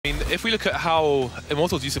I mean, if we look at how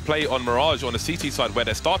Immortals used to play on Mirage on the CT side, where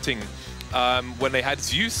they're starting, when they had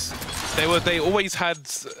Zeus, they always had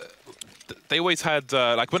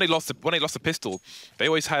like when they lost the pistol, they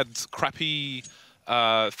always had crappy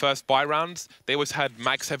first buy rounds. They always had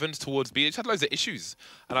Mag 7s towards B. They just had loads of issues,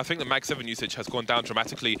 and I think the Mag 7 usage has gone down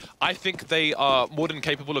dramatically. I think they are more than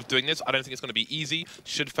capable of doing this. I don't think it's going to be easy.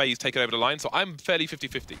 Should Faze take it over the line? So I'm fairly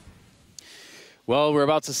 50-50. Well, we're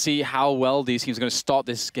about to see how well these teams are going to start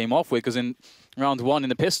this game off with, because in round 1 in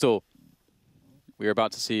the pistol, we're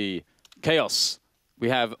about to see chaos. We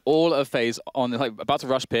have all of Faze on, like, about to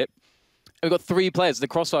rush pit. And we've got 3 players, the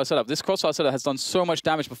crossfire setup. This crossfire setup has done so much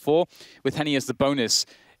damage before, with Henny as the bonus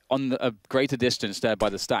on a greater distance there by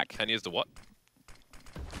the stack. Henny is the what?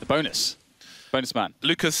 The bonus. Bonus man.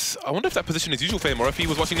 Lucas, I wonder if that position is usual for him or if he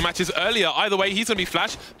was watching the matches earlier. Either way, he's going to be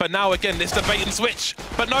flash. But now, again, it's the bait and switch.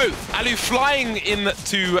 But no, Alu flying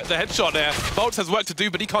into the headshot there. Bolts has work to do,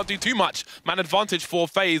 but he can't do too much. Man advantage for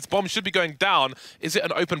Faze. Bomb should be going down. Is it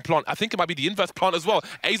an open plant? I think it might be the inverse plant as well.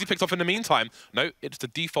 AZ picks off in the meantime. No, it's the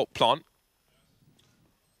default plant.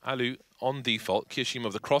 Alu on default. Kishima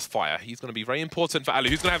of the crossfire. He's going to be very important for Alu.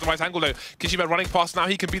 Who's going to have the right angle, though? Kishima running past now.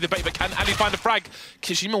 He can be the bait, but can Alu find a frag?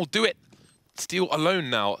 Kishima will do it. Steal alone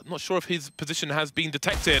now. Not sure if his position has been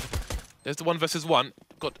detected. There's the 1 versus 1.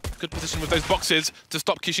 Got good position with those boxes to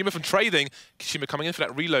stop Kishima from trading. Kishima coming in for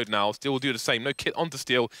that reload now. Steel will do the same. No kit onto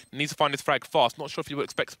Steel. Needs to find his frag fast. Not sure if you would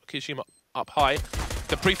expect Kishima up high.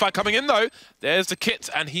 The pre-fire coming in, though. There's the kit,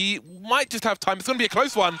 and he might just have time. It's going to be a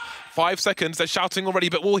close one. 5 seconds. They're shouting already,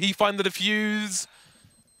 but will he find the defuse?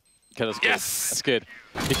 Okay, that's good. Yes! That's good.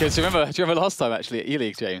 Because do you remember last time, actually, at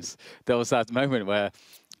ELEAGUE, James? There was that moment where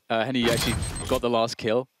Henny actually got the last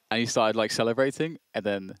kill, and he started like celebrating, and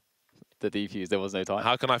then the defuse, there was no time.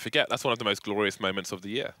 How can I forget? That's one of the most glorious moments of the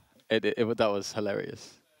year. That was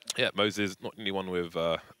hilarious. Yeah, Moses, not the only one with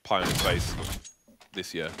pie on his face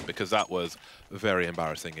this year, because that was very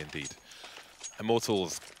embarrassing indeed.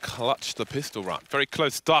 Immortals clutch the pistol round. Very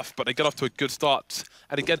close stuff, but they get off to a good start.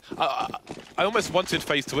 And again, I almost wanted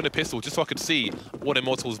Faze to win a pistol just so I could see what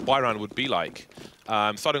Immortals' buy round would be like.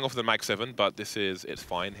 Starting off with the Mag 7, but it's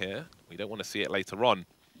fine here. We don't want to see it later on.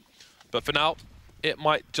 But for now, it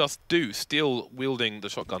might just do. Steel wielding the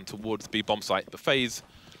shotgun towards B bomb site. But Faze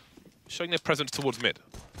showing their presence towards mid.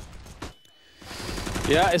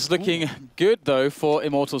 Yeah, it's looking good though for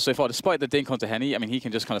Immortals so far, despite the dink onto Henny. I mean, he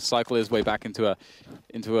can just kind of cycle his way back into a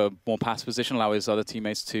more passive position, allow his other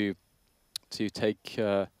teammates to take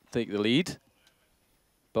the lead.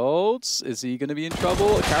 Bolts, is he going to be in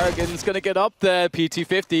trouble? Carrigan's going to get up there.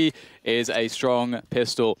 P250 is a strong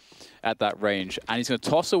pistol at that range, and he's going to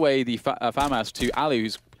toss away the FAMAS to Ali,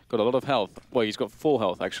 who's got a lot of health. Well, he's got full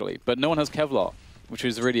health actually, but no one has Kevlar, which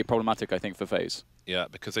is really problematic, I think, for Faze. Yeah,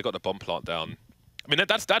 because they got the bomb plant down. I mean,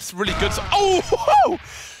 that's really good. Oh!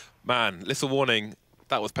 Man, little warning.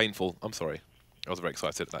 That was painful. I'm sorry. I was very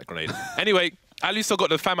excited at that grenade. Anyway, Ali still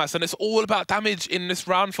got the FAMAS, and it's all about damage in this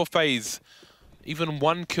round for Faze. Even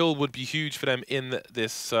 1 kill would be huge for them in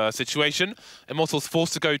this situation. Immortals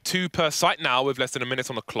forced to go 2 per site now with less than a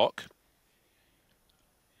minute on the clock.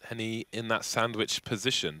 Henny in that sandwich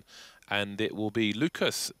position. And it will be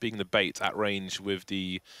Lucas being the bait at range with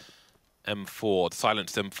the M4, the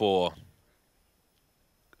silenced M4.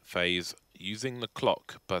 Faze using the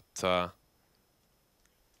clock, but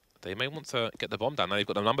they may want to get the bomb down. Now they've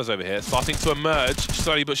got the numbers over here, starting to emerge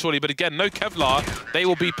slowly but surely. But again, no Kevlar. They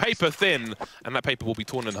will be paper thin, and that paper will be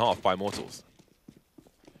torn in half by Immortals.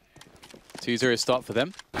 2-0 start for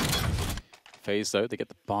them. Faze, though, they get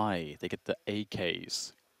the buy. They get the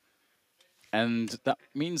AKs. And that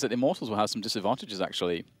means that Immortals will have some disadvantages,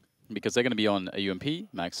 actually, because they're going to be on a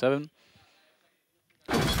UMP, Mag 7.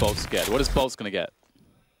 What does Bolts get? What is Bolts going to get?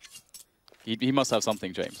 He must have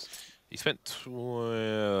something, James. He spent...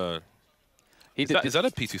 is that a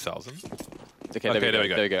P2000? Okay, there we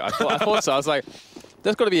go. There we go. I thought so. I was like,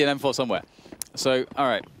 there's got to be an M4 somewhere. So, all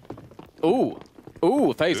right. Ooh,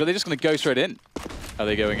 Faze. Are they just going to go straight in? Are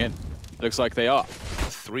they going in? Looks like they are.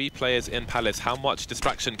 3 players in Palace. How much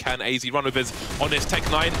distraction can AZ run with his on his Tech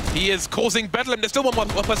 9? He is causing bedlam. There's still one more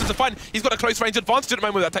person to find. He's got a close range advantage at the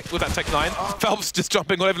moment with that Tech 9. Phelps just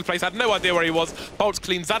jumping all over the place. Had no idea where he was. Bolts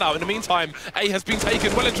cleans that out. In the meantime, A has been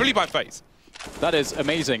taken well and truly by Faze. That is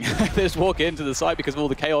amazing. They just walk into the site because of all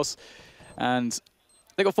the chaos. And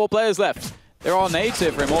they've got 4 players left. There are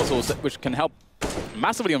native for Immortals, which can help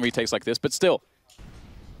massively on retakes like this, but still.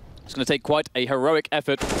 It's going to take quite a heroic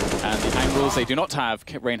effort, and the angles they do not have.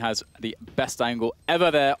 Rain has the best angle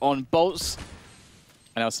ever there on Bolts.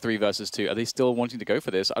 And now it's 3 versus 2. Are they still wanting to go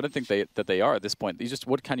for this? I don't think that they are at this point.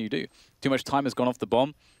 What can you do? Too much time has gone off the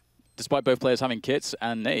bomb. despite both players having kits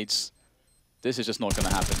and nades, this is just not going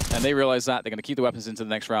to happen. And they realize that. They're going to keep the weapons into the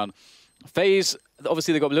next round. Faze,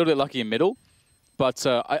 obviously they got a little bit lucky in middle, but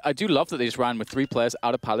I do love that they just ran with 3 players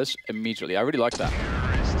out of Palace immediately. I really like that.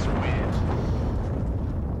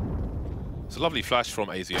 It's a lovely flash from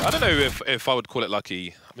AZ. I don't know if I would call it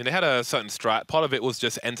lucky. I mean, they had a certain strat. Part of it was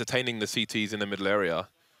just entertaining the CTs in the middle area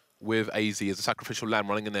with AZ as a sacrificial lamb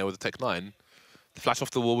running in there with a Tech 9. The flash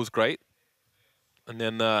off the wall was great. And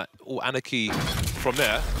then all anarchy from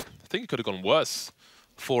there. I think it could have gone worse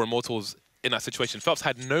for Immortals in that situation. Phelps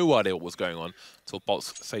had no idea what was going on until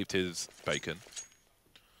Bolts saved his bacon.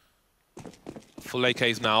 Full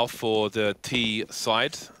AKs now for the T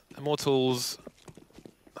side. Immortals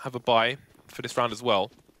have a bye for this round as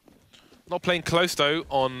well. Not playing close though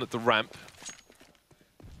on the ramp.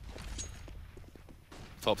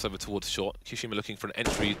 Phelps over towards short. Kishima looking for an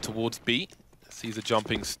entry towards B. Sees a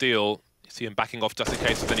jumping steal. You see him backing off just in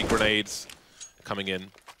case there's any grenades coming in.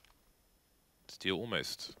 Steal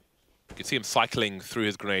almost. You can see him cycling through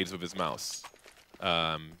his grenades with his mouse.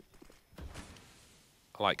 I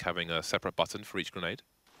like having a separate button for each grenade.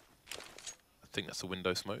 I think that's a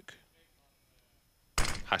window smoke.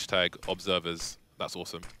 Hashtag observers. That's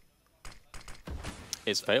awesome.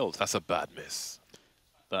 It's failed. That's a bad miss.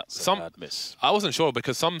 That's a bad miss. I wasn't sure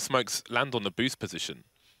because some smokes land on the boost position,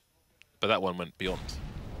 but that one went beyond.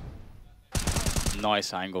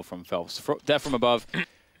 Nice angle from Phelps. Death from above.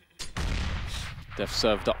 Death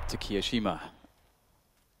served up to Kiyashima.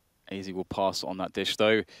 AZ will pass on that dish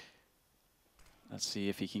though. Let's see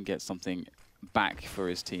if he can get something back for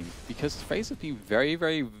his team. Because Faze have been very,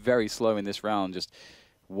 very, very slow in this round. Just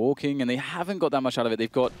walking, and they haven't got that much out of it.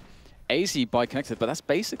 They've got AZ by connected, but that's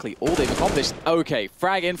basically all they've accomplished. Okay,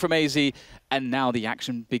 frag in from AZ, and now the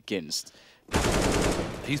action begins.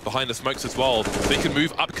 He's behind the smokes as well. They can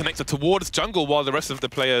move up connector towards jungle while the rest of the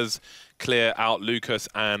players clear out Lucas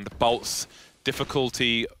and Bolts.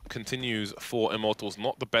 Difficulty continues for Immortals.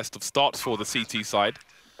 Not the best of starts for the CT side.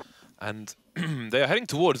 And they are heading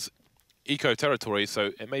towards eco territory,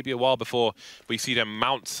 so it may be a while before we see them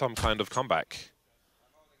mount some kind of comeback.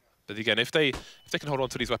 But again, if they can hold on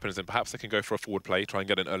to these weapons, then perhaps they can go for a forward play, try and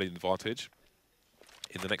get an early advantage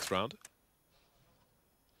in the next round.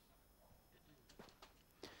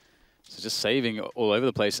 So just saving all over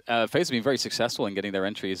the place. Faze has been very successful in getting their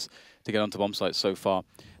entries to get onto bomb sites so far.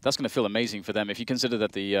 That's going to feel amazing for them. If you consider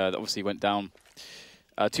that they obviously went down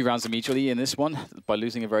 2 rounds immediately in this one by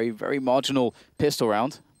losing a very, very marginal pistol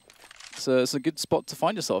round. So it's a good spot to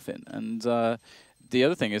find yourself in. And the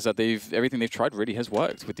other thing is that everything they've tried really has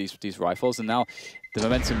worked with these rifles, and now the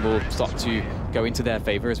momentum will start to go into their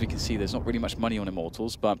favor. As we can see, there's not really much money on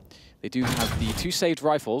Immortals, but they do have the 2 saved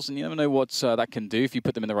rifles, and you never know what that can do if you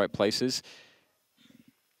put them in the right places.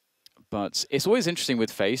 But it's always interesting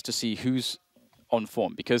with Faze to see who's on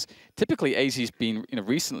form, because typically AZ's been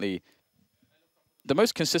recently the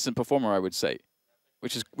most consistent performer, I would say,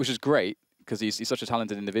 which is great. Because he's such a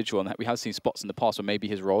talented individual, and we have seen spots in the past where maybe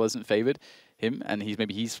his role hasn't favored him, and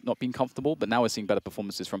maybe he's not been comfortable, but now we're seeing better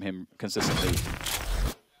performances from him consistently.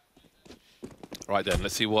 Right then,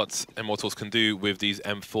 let's see what Immortals can do with these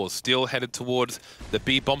M4s. Still headed towards the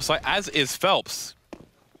B bomb site, as is Phelps.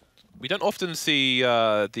 We don't often see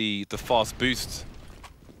the fast boost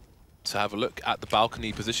to have a look at the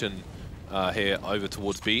balcony position here over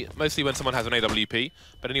towards B, mostly when someone has an AWP.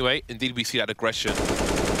 But anyway, indeed we see that aggression.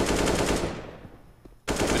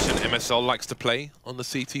 MSL likes to play on the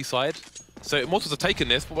CT side. So Immortals have taken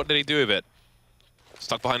this, but what do they do with it?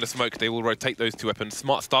 Stuck behind the smoke, they will rotate those 2 weapons.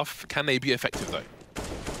 Smart stuff. Can they be effective, though?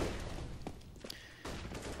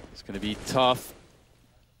 It's going to be tough.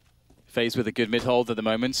 Faze with a good mid-hold at the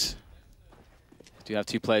moment. Do have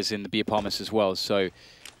 2 players in the B apartments as well, so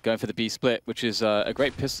going for the B split, which is a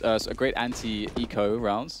great anti-eco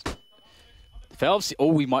rounds. Phelps,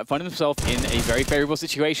 he might find himself in a very favorable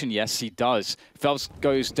situation. Yes, he does. Phelps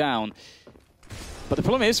goes down. But the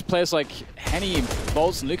problem is, players like Henny, and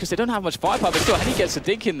Bolts, and Lucas, they don't have much firepower, but still, Henny gets a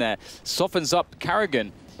dink in there, softens up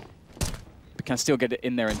Carrigan, but can still get it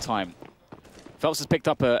in there in time. Phelps has picked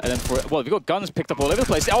up well, we've got guns picked up all over the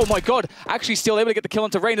place. Oh my god, actually still able to get the kill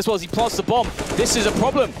onto Rain as well as he plants the bomb. This is a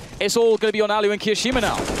problem. It's all going to be on Alu and Kiyashima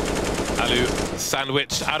now. Alu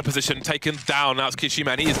sandwiched, out of position, taken down. Now it's Kishima,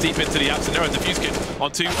 and he is deep into the apps, and there is a defuse kit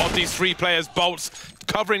on 2 of these 3 players. Bolts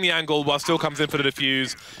covering the angle while still comes in for the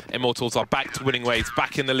defuse. Immortals are back to winning ways,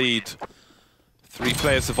 back in the lead. 3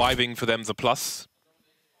 players surviving for them's a plus.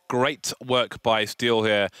 Great work by Steel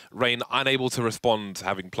here. Rain unable to respond,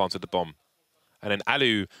 having planted the bomb. And then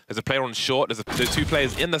Alu, there's a player on short, there's 2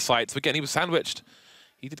 players in the site. So again, he was sandwiched.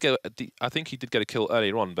 He did get, I think he did get a kill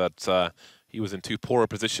earlier on, but he was in too poor a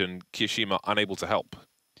position, Kiyashima unable to help.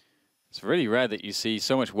 It's really rare that you see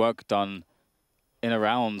so much work done in a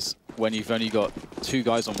round when you've only got 2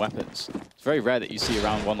 guys on weapons. It's very rare that you see a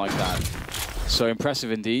round 1 like that. So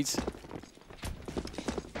impressive indeed.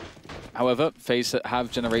 However, Faze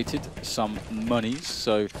have generated some monies,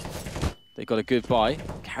 so they got a good buy.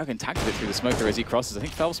 Karrigan tackled it through the smoke there as he crosses. I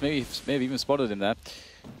think Phelps may have even spotted him there.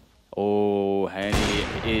 Oh, Henny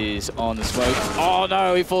is on the smoke. Oh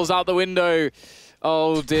no, he falls out the window.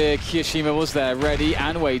 Oh dear, Kiyashima was there, ready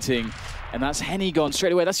and waiting. And that's Henny gone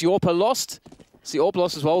straight away. That's the AWP lost. It's the AWP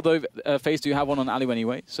lost as well, though Faze do have one on ALU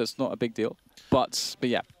anyway, so it's not a big deal. But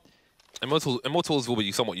yeah. Immortals will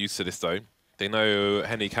be somewhat used to this though. They know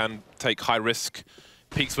Henny can take high risk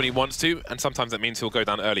peaks when he wants to, and sometimes that means he'll go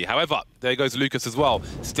down early. However, there goes Lucas as well.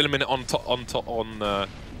 Still a minute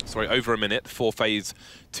over a minute for Faze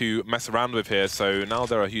to mess around with here. So now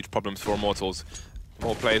there are huge problems for Immortals. The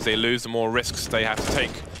more players they lose, the more risks they have to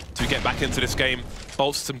take to get back into this game.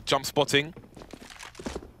 Bolts some jump spotting.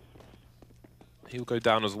 He'll go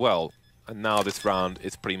down as well. And now this round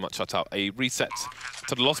is pretty much shut up. A reset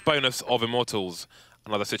to the loss bonus of Immortals.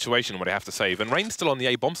 Another situation where they have to save. And Rain's still on the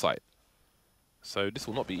A bomb site. So this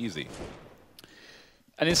will not be easy.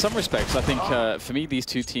 And in some respects, I think, for me, these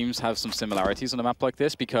two teams have some similarities on a map like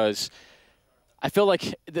this, because I feel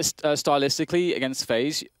like this stylistically against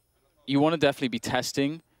Faze, you want to definitely be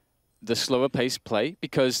testing the slower paced play,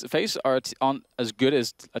 because Faze aren't as good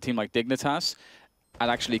as a team like Dignitas at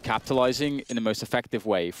actually capitalizing in the most effective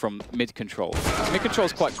way from mid-control. Mid-control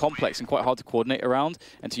is quite complex and quite hard to coordinate around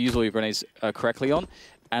and to use all your grenades correctly on.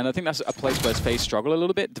 And I think that's a place where Faze struggle a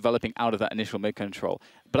little bit, developing out of that initial mid-control.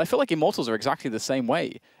 But I feel like Immortals are exactly the same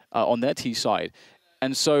way on their T side.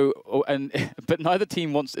 And so, but neither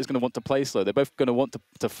team is going to want to play slow. They're both going to want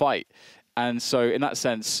to fight. And so in that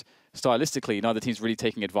sense, stylistically, neither team's really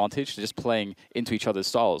taking advantage. They're just playing into each other's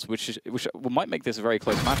styles, which might make this a very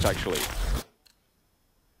close match, actually.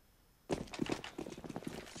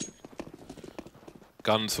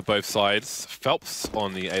 Guns for both sides. Phelps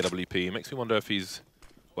on the AWP. Makes me wonder if he's...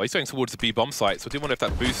 Well, he's going towards the B bomb site, so I do wonder if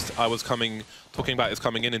that boost I was talking about is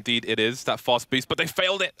coming in. Indeed, it is, that fast boost, but they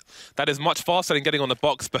failed it. That is much faster than getting on the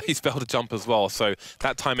box, but he's failed to jump as well. So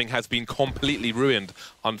that timing has been completely ruined,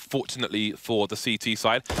 unfortunately, for the CT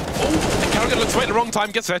side. Oh, and Karrigan looks away at the wrong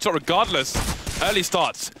time, gets a headshot regardless. Early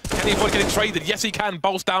starts. Can he avoid getting traded? Yes, he can.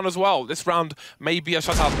 Bolts down as well. This round may be a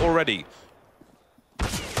shutout already.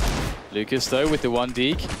 Lucas, though, with the one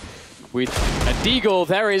Deeg. With a Deagle,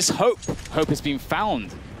 there is Hope. Hope has been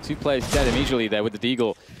found. 2 players dead immediately there with the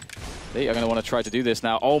Deagle. They are going to want to try to do this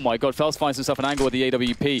now. Oh my god, Phelps finds himself an angle with the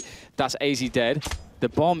AWP. That's AZ dead. The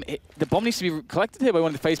bomb needs to be collected here by one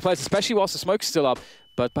of the Faze players, especially whilst the smoke's still up.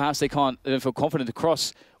 But perhaps they don't feel confident to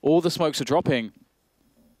cross. All the smokes are dropping.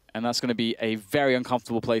 And that's going to be a very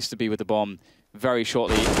uncomfortable place to be with the bomb very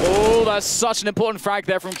shortly. Oh, that's such an important frag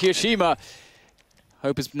there from Kiyashima.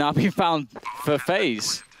 Hope has now been found for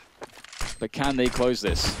Faze. But can they close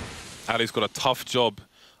this? Ali's got a tough job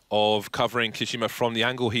of covering Kiyashima from the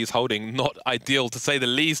angle he's holding. Not ideal, to say the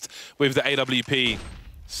least, with the AWP.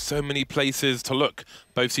 So many places to look.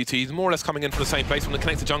 Both CTs more or less coming in from the same place from the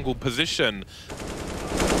connected jungle position.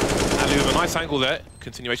 Ali with a nice angle there.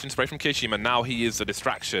 Continuation spray from Kiyashima. Now he is a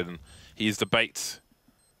distraction. He is the bait.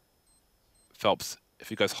 Phelps, if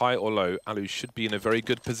he goes high or low, Alu should be in a very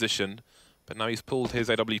good position. But now he's pulled his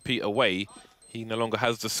AWP away. He no longer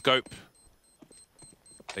has the scope.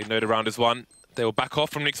 They know the round is won. They will back off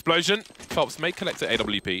from the explosion. Phelps may collect the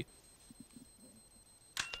AWP.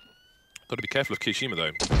 Got to be careful of Kiyashima,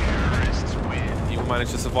 though. He will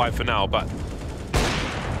manage to survive for now, but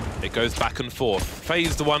it goes back and forth.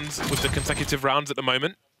 Faze the ones with the consecutive rounds at the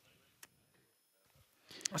moment.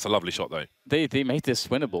 That's a lovely shot, though. They made this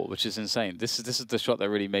winnable, which is insane. This is the shot that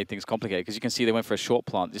really made things complicated, because you can see they went for a short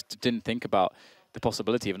plant. Just didn't think about the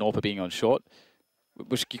possibility of an AWP being on short,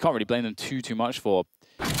 which you can't really blame them too much for.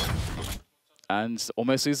 And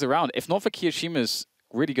almost lose the round. If not for Kiyashima's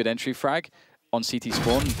really good entry frag on CT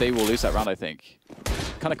spawn, they will lose that round, I think.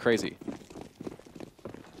 Kind of crazy.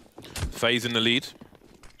 Faze in the lead.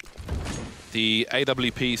 The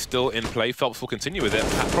AWP still in play. Phelps will continue with it,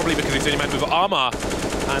 probably because he's the only man with armor,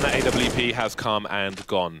 and that AWP has come and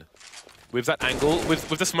gone. With that angle, with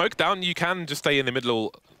the smoke down, you can just stay in the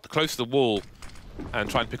middle, close to the wall, and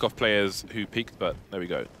try and pick off players who peeked, but there we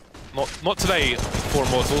go. Not today for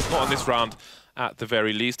Immortals, not on this round at the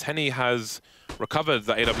very least. Henny has recovered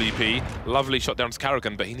the AWP. Lovely shot down to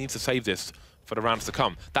Karrigan, but he needs to save this for the rounds to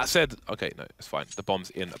come. That said, okay, no, it's fine. The bomb's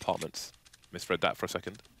in apartments. Misread that for a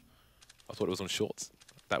second. I thought it was on shorts.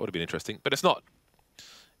 That would have been interesting, but it's not.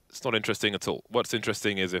 It's not interesting at all. What's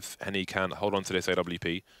interesting is if Henny can hold on to this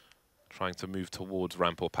AWP, trying to move towards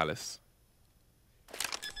ramp or palace.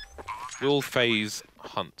 Will Faze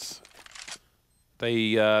hunt?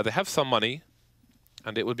 They have some money,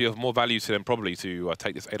 and it would be of more value to them probably to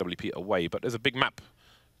take this AWP away, but there's a big map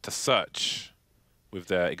to search with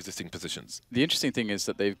their existing positions. The interesting thing is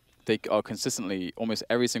that they are consistently, almost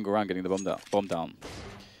every single round, getting the bomb down.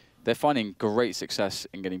 They're finding great success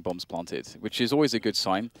in getting bombs planted, which is always a good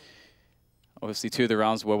sign. Obviously, 2 of the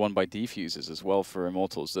rounds were won by defuses as well for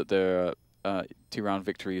Immortals, that they're 2-round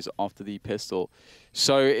victories after the pistol.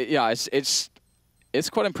 So, yeah, it's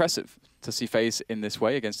quite impressive to see Faze in this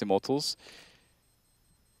way against Immortals.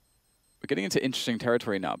 We're getting into interesting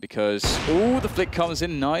territory now because, oh, the flick comes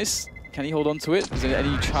in nice. Can he hold on to it? Is there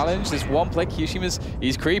any challenge? There's one play.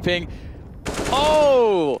 He's creeping.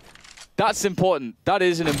 Oh! That's important. That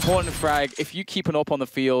is an important frag. If you keep an op on the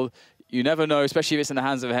field, you never know, especially if it's in the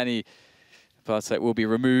hands of Henny. But it will be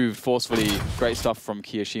removed forcefully. Great stuff from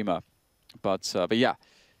Kiyoshima. But yeah,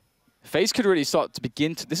 Faze could really start to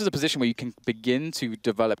begin to... This is a position where you can begin to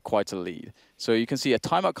develop quite a lead. So you can see a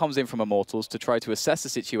timeout comes in from Immortals to try to assess the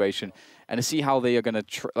situation and to see how they are going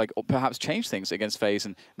to perhaps change things against Faze,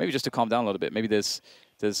 and maybe just to calm down a little bit. Maybe there's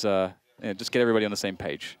just get everybody on the same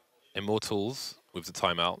page. Immortals with the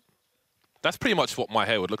timeout. That's pretty much what my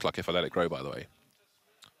hair would look like if I let it grow, by the way.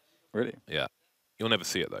 Really? Yeah. You'll never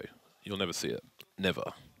see it, though. You'll never see it. Never.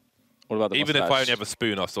 What about the Even mustache? if I only have a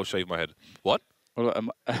spoon, I'll still shave my head. What? What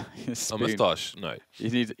about a moustache? No. You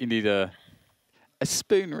need a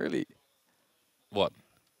spoon, really. What?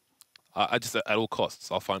 I just, at all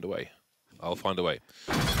costs, I'll find a way. I'll find a way.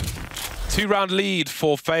 2-round lead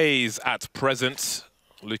for Faze at present.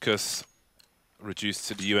 Lucas reduced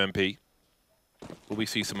to the UMP. Will we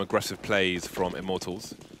see some aggressive plays from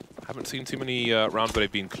Immortals? Haven't seen too many rounds where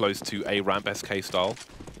they've been close to a ramp SK style.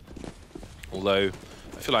 Although,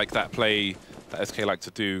 I feel like that play that SK like to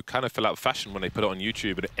do kind of fell out of fashion when they put it on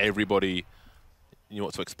YouTube and everybody knew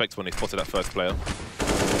what to expect when they spotted that first player.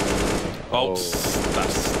 Bolts,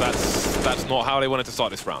 that's not how they wanted to start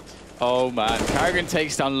this round. Oh man, Carrigan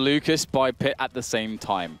takes down Lucas by Pit at the same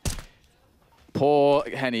time. Poor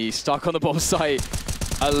Henny, stuck on the bomb site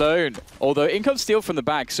alone. Although in comes Steel from the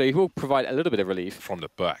back, so he will provide a little bit of relief. From the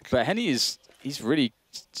back. But Henny he's really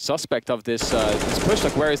suspect of this, this push.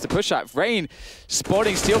 Like, where is the push at? Rain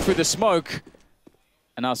spotting Steel through the smoke.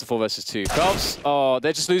 And now it's the 4 versus 2. Phelps, oh,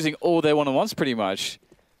 they're just losing all their one-on-ones pretty much.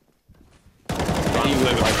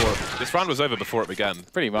 This round was over before it began.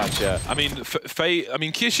 Pretty much, yeah. I mean,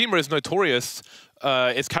 Kiyoshima is notorious.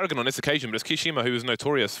 It's Carrigan on this occasion, but it's Kiyoshima who is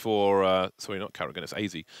notorious for... sorry, not Carrigan, it's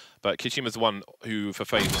AZ. But Kiyoshima's the one who, for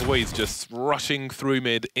Faze, was always just rushing through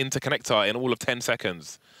mid into connector in all of 10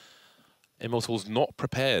 seconds. Immortals not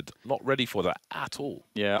prepared, not ready for that at all.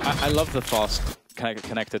 Yeah, I love the fast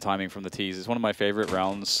connector timing from the T's. It's one of my favorite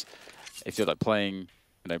rounds. If you're like playing,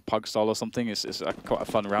 pug style or something, it's quite a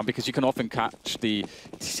fun round because you can often catch the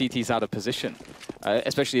CTs out of position,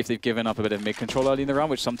 especially if they've given up a bit of mid control early in the round,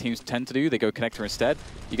 which some teams tend to do. They go connector instead.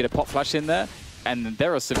 You get a pop flash in there, and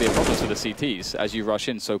there are severe problems with the CTs as you rush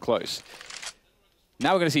in so close.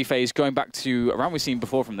 Now we're going to see Faze going back to a round we've seen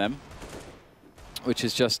before from them, which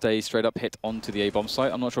is just a straight-up hit onto the A-bomb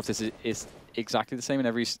site. I'm not sure if this is exactly the same in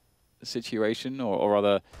every situation or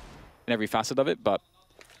rather in every facet of it, but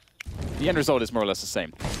the end result is more or less the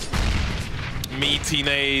same. Meaty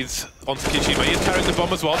nades onto Kiyoshima. He's carrying the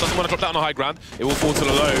bomb as well. Doesn't want to drop down on high ground. It will fall to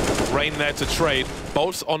the low. Rain there to trade.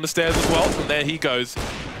 Bolts on the stairs as well. And there he goes.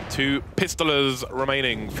 2 pistolers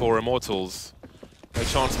remaining for Immortals. No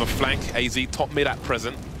chance of a flank. AZ top mid at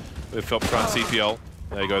present with Phelps around CPL.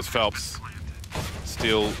 There he goes, Phelps.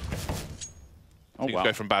 Steel. Oh, wow.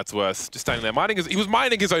 Go from bad to worse. Just standing there. He was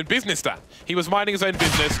minding his own business, Dan. He was minding his own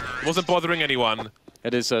business. Wasn't bothering anyone.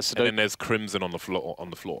 It is Sudoku. And then there's Crimson on the floor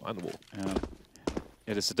and the wall. Yeah.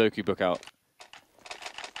 It is Sudoku book out.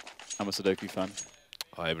 I'm a Sudoku fan.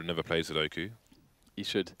 I've never played Sudoku. You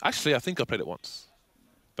should. Actually, I think I played it once.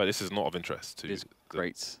 But this is not of interest to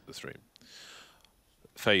the stream.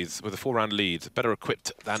 Faze with a 4-round lead. Better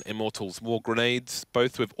equipped than Immortals. More grenades.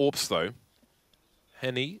 Both with AWPs, though.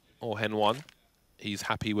 Henny or Hen1. He's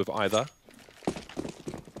happy with either.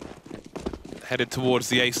 Headed towards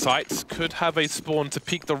the A site. Could have a spawn to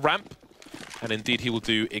peek the ramp. And indeed, he will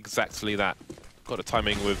do exactly that. Got a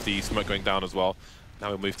timing with the smoke going down as well. Now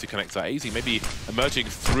we'll move to connector. AZ maybe emerging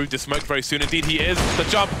through the smoke very soon. Indeed, he is. The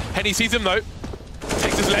jump. Henny sees him, though.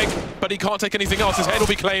 Takes his leg, but he can't take anything else. His head will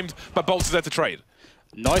be claimed, but Bolts is there to trade.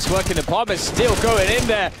 Nice work in the apartment. Still going in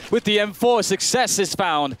there with the M4. Success is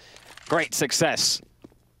found. Great success.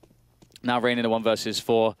 Now Rain in a 1 versus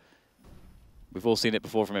 4. We've all seen it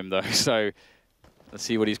before from him, though. So let's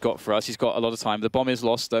see what he's got for us. He's got a lot of time. The bomb is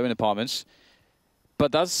lost, though, in apartments.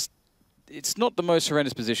 But it's not the most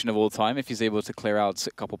horrendous position of all time if he's able to clear out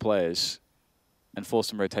a couple players and force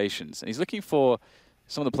some rotations. And he's looking for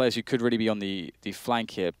some of the players who could really be on the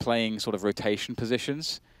flank here, playing sort of rotation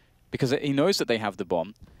positions, because he knows that they have the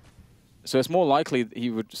bomb. So it's more likely he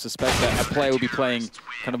would suspect that a player would be playing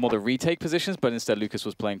kind of more the retake positions, but instead Lucas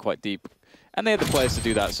was playing quite deep. And they had the players to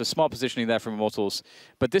do that, so smart positioning there from Immortals.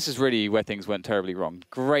 But this is really where things went terribly wrong.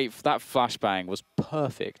 Great, that flashbang was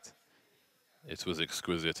perfect. It was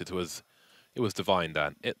exquisite. It was divine,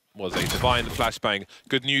 Dan. It was a divine flashbang.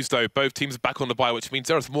 Good news, though. Both teams back on the bye, which means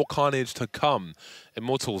there is more carnage to come.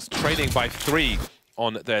 Immortals trailing by 3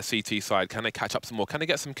 on their CT side. Can they catch up some more? Can they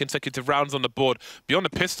get some consecutive rounds on the board? Beyond the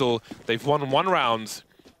pistol, they've won 1 round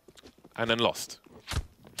and then lost.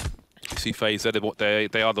 You see Faze,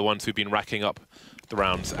 they are the ones who've been racking up the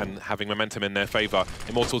rounds and having momentum in their favor.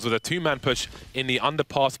 Immortals with a 2-man push in the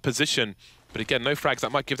underpass position. But again, no frags.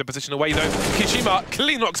 That might give the position away, though. Kishima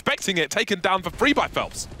clearly not expecting it. Taken down for free by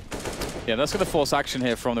Phelps. Yeah, that's going to force action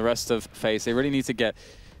here from the rest of Faze. They really need to get...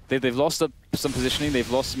 They've lost some positioning.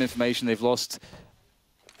 They've lost some information. They've lost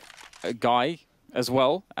a guy as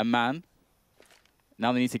well, a man.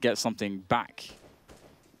 Now they need to get something back.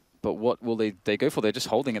 But what will they go for? They're just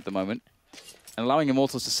holding at the moment and allowing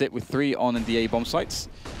Immortals to sit with 3 on and DA bomb sites.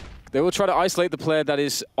 They will try to isolate the player that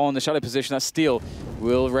is on the shadow position. That's Steel.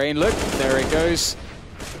 Will Rain look? There it goes.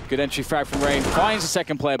 Good entry frag from Rain. Finds the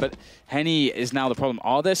second player, but Henny is now the problem.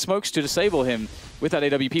 Are there smokes to disable him with that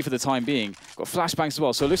AWP for the time being? Got flashbangs as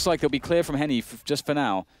well, so it looks like they'll be clear from Henny just for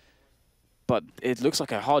now. But it looks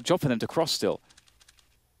like a hard job for them to cross still.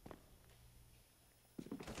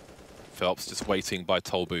 Phelps just waiting by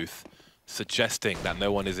toll booth, suggesting that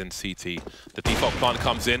no one is in CT. The default plant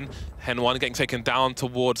comes in. Hen1 getting taken down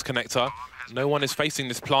towards connector. No one is facing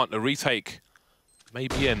this plant. The retake may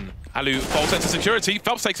be in. Alu falls into security.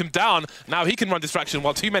 Phelps takes him down. Now he can run distraction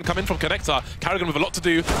while 2 men come in from connector. Carrigan with a lot to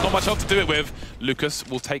do. Not much else to do it with. Lucas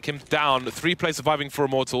will take him down. 3 players surviving for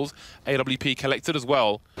Immortals. AWP collected as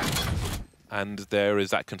well. And there is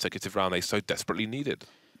that consecutive round they so desperately needed.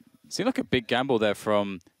 Seemed like a big gamble there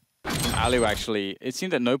from Alu, actually. It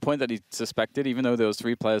seemed at no point that he suspected, even though there was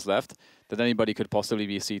 3 players left, that anybody could possibly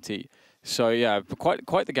be CT. So yeah,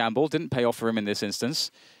 quite the gamble. Didn't pay off for him in this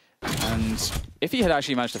instance. And if he had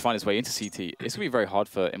actually managed to find his way into CT, it's going to be very hard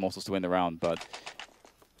for Immortals to win the round, but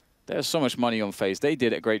there's so much money on Faze. They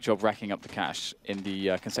did a great job racking up the cash in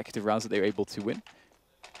the consecutive rounds that they were able to win,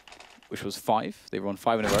 which was 5. They won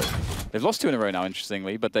 5 in a row. They've lost 2 in a row now,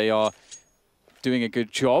 interestingly, but they are doing a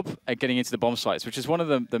good job at getting into the bomb sites, which is one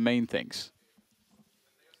of the main things.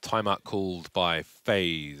 Timeout called by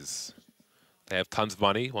Faze. They have tons of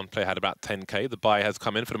money. One player had about 10k. The buy has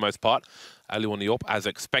come in for the most part. Alu on the AWP as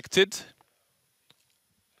expected.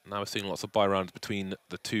 Now we're seeing lots of buy rounds between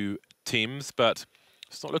the 2 teams, but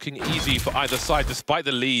it's not looking easy for either side, despite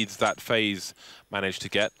the leads that Faze managed to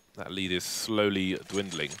get. That lead is slowly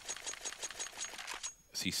dwindling.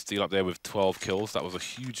 See Steel up there with 12 kills. That was a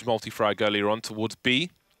huge multi-frag earlier on towards B.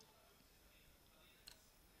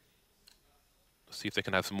 See if they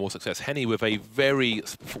can have some more success. Henny with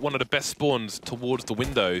one of the best spawns towards the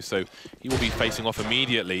window, so he will be facing off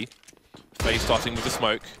immediately. Faze starting with the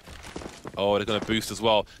smoke. Oh, they're going to boost as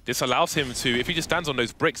well. This allows him to, if he just stands on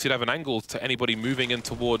those bricks, he'd have an angle to anybody moving in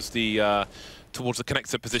towards the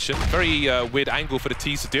connector position. Very weird angle for the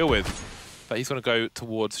T's to deal with, but he's going to go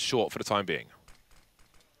towards short for the time being.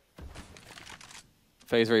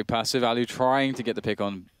 Faze very passive. Alu trying to get the pick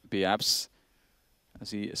on B-Abs,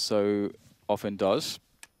 as he so often does.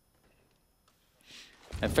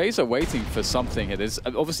 And Faze are waiting for something here. There's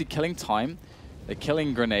obviously killing time. They're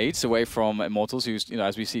killing grenades away from Immortals, who's, you know,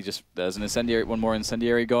 as we see, just there's an incendiary, one more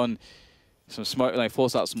incendiary gone. Some smoke, they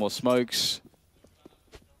force out some more smokes.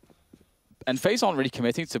 And Faze aren't really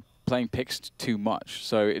committing to playing picks too much.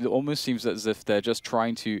 So it almost seems as if they're just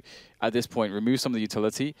trying to, at this point, remove some of the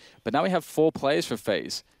utility. But now we have 4 players for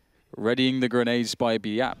Faze, readying the grenades by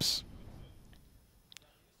B-Apps.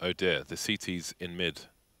 Oh dear, the CT's in mid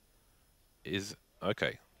is...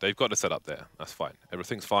 Okay, they've got to set up there. That's fine.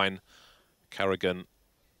 Everything's fine. Carrigan,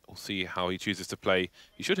 we'll see how he chooses to play.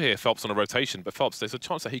 You should hear Phelps on a rotation, but Phelps, there's a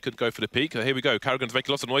chance that he could go for the peak. Here we go. Carrigan's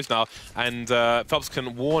making lots of noise now, and Phelps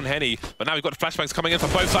can warn Henny, but now we've got the flashbangs coming in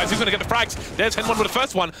from both sides. Who's going to get the frags? There's Hen1 with the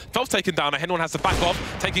first one. Phelps taken down, and Hen1 has to back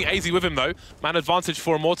off, taking AZ with him, though. Man advantage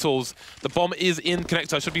for Immortals. The bomb is in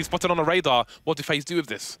connector, should be spotted on a radar. What do Faze do with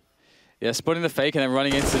this? Yeah, spotting the fake and then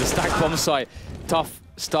running into the stacked bomb site. Tough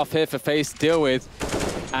stuff here for Faze to deal with.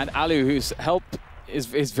 And Alu, whose help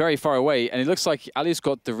is very far away. And it looks like Alu's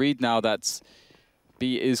got the read now that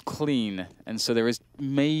B is clean, and so there is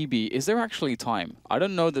maybe... Is there actually time? I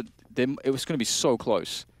don't know that it was going to be so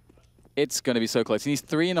close. It's going to be so close. He needs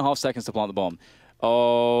 3.5 seconds to plant the bomb.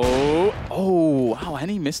 Oh, wow,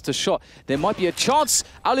 Henny missed a shot. There might be a chance.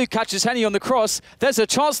 ELEAGUE catches Henny on the cross. There's a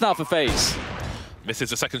chance now for Faze. Misses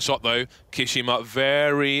the second shot, though. Kishima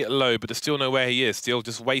very low, but there's still know where he is. Still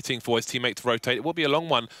just waiting for his teammate to rotate. It will be a long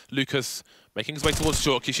one. Lucas making his way towards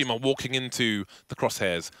short. Kishima walking into the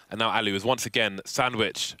crosshairs. And now ELEAGUE is once again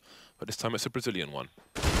sandwiched. But this time it's a Brazilian one.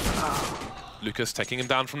 Lucas taking him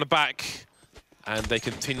down from the back. And they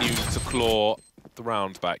continue to claw the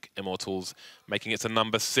round back. Immortals making it to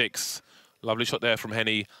number 6. Lovely shot there from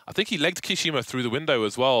Henny. I think he legged Kishima through the window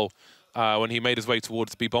as well when he made his way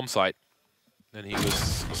towards the B bomb site. Then he was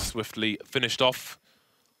swiftly finished off.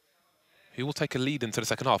 He will take a lead into the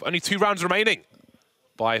second half. Only 2 rounds remaining.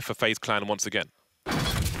 Bye for FaZe Clan once again.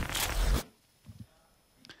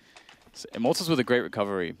 So Immortals with a great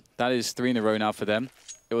recovery. That is 3 in a row now for them.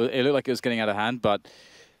 It looked like it was getting out of hand, but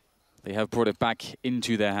they have brought it back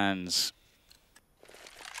into their hands.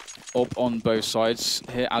 Up on both sides.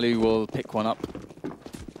 Here, ELEAGUE will pick one up.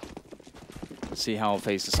 See how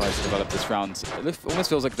FaZe decides to develop this round. It almost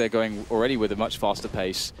feels like they're going already with a much faster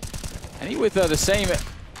pace. And he with the same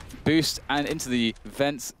boost and into the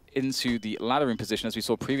vent, into the laddering position as we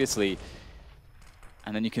saw previously.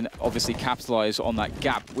 And then you can obviously capitalize on that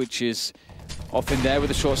gap, which is often there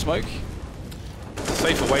with a short smoke. It's a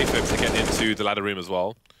safer way for him to get into the ladder room as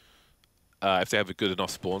well, if they have a good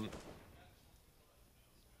enough spawn.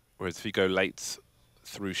 Whereas if you go late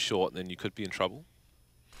through short, then you could be in trouble.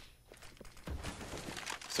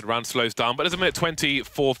 So the round slows down, but there's a minute 20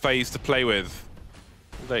 for FaZe to play with.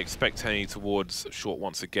 They expect Henny towards short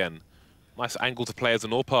once again. Nice angle to play as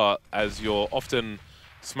an AWPer as you're often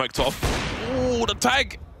smoked off. Ooh, the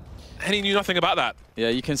tag! Henny knew nothing about that. Yeah,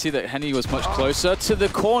 you can see that Henny was much closer to the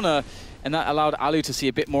corner, and that allowed ELEAGUE to see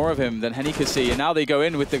a bit more of him than Henny could see. And now they go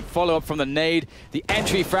in with the follow-up from the nade, the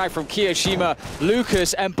entry frag from Kiyashima.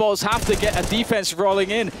 Lucas and Boz have to get a defense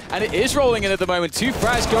rolling in, and it is rolling in at the moment. 2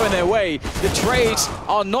 frags going their way. The trades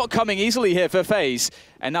are not coming easily here for FaZe.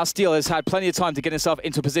 And now Steel has had plenty of time to get himself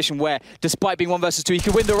into a position where, despite being 1 versus 2, he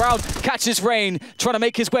can win the round, catches Rain, trying to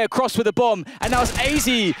make his way across with a bomb. And now it's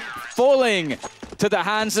AZ falling to the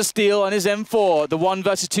hands of Steel and his M4. The 1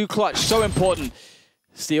 versus 2 clutch, so important.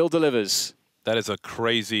 Steel delivers. That is a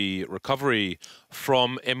crazy recovery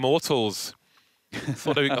from Immortals. I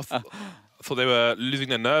thought they were losing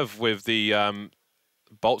their nerve with the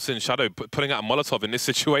bolts in shadow, putting out a Molotov in this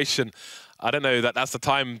situation. I don't know that that's the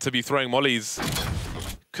time to be throwing mollies.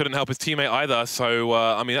 Couldn't help his teammate either, so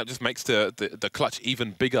I mean that just makes the clutch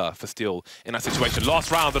even bigger for Steel in that situation.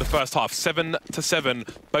 Last round of the first half, 7-7.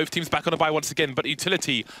 Both teams back on a bye once again, but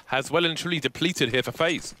utility has well and truly depleted here for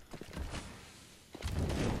FaZe.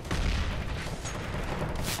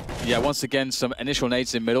 Yeah, once again, some initial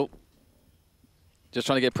nades in middle. Just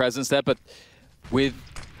trying to get presence there, but with,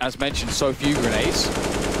 as mentioned, so few grenades,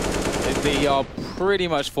 they are pretty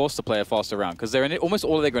much forced to play a faster round because they're in it. Almost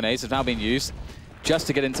all of their grenades have now been used just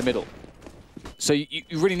to get into middle. So you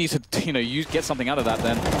really need to, get something out of that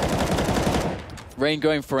then. Rain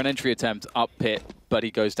going for an entry attempt up pit, but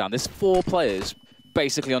he goes down. There's 4 players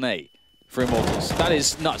basically on A for Immortals. That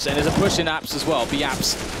is nuts. And there's a push in apps as well,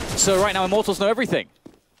 B-apps. So right now Immortals know everything.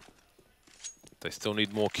 They still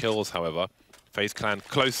need more kills, however. FaZe Clan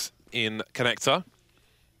close in connector.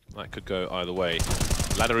 That could go either way.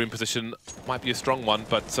 Ladder room position might be a strong one,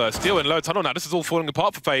 but Steel in low tunnel now. This is all falling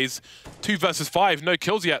apart for FaZe. 2 versus 5. No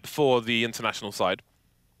kills yet for the international side.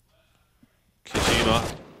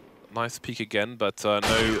 Kishima, nice peek again, but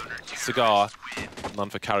no cigar. None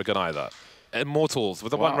for Karrigan either. Immortals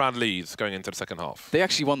with a 1-round lead going into the second half. They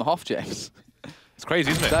actually won the half, James. It's crazy,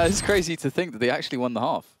 isn't it? That is crazy to think that they actually won the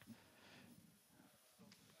half.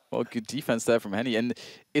 Well, good defense there from Henny. And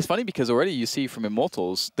it's funny because already you see from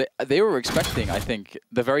Immortals, they were expecting, I think,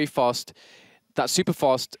 the very fast, that super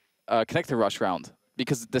fast connector rush round.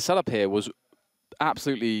 Because the setup here was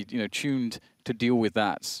absolutely, tuned to deal with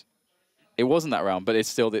that. It wasn't that round, but it's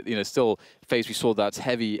still, still FaZe, we saw that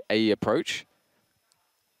heavy A approach.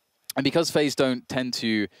 And because FaZe don't tend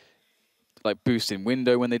to boost in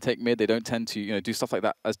window when they take mid, they don't tend to, do stuff like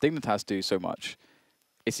that as Dignitas do so much.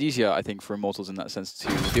 It's easier, I think, for Immortals in that sense to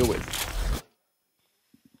deal with.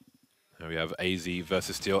 Now we have AZ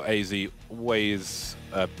versus Steel. AZ always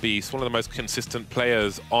a beast, one of the most consistent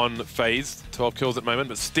players on FaZe. 12 kills at the moment,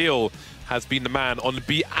 but Steel has been the man on the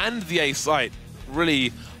B and the A site,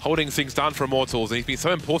 really holding things down for Immortals, and he's been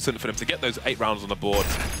so important for them to get those 8 rounds on the board.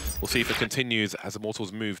 We'll see if it continues as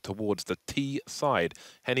Immortals move towards the T side.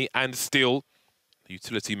 Henny and Steel, the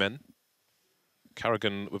utility men.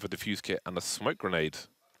 Carrigan with a defuse kit and a smoke grenade.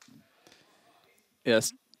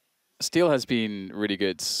 Yes, Steel has been really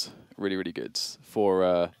good, really good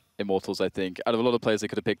for Immortals, I think. Out of a lot of players they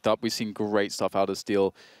could have picked up, we've seen great stuff out of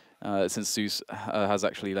Steel since Zeus has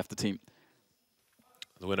actually left the team.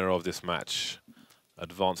 The winner of this match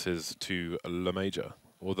advances to Le Major,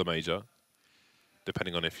 or the Major,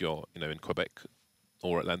 depending on if you're, in Quebec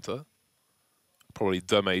or Atlanta. Probably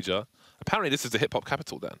the Major. Apparently, this is the hip hop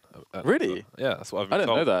capital. Then, really? Yeah, that's what I've been told.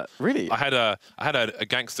 I didn't know that. Really? I had a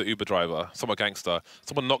gangster Uber driver, somewhat gangster.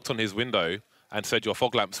 Someone knocked on his window and said, "Your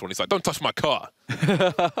fog lamps are on." He's like, "Don't touch my car."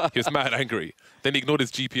 He was mad angry. Then he ignored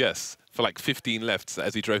his GPS for like 15 lefts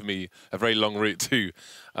as he drove me a very long route to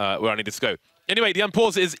where I needed to go. Anyway, the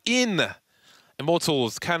unpause is in.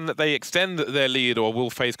 Immortals, can they extend their lead, or will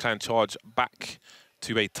Faze Clan charge back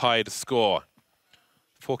to a tied score?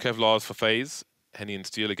 4 Kevlars for Faze. Henny and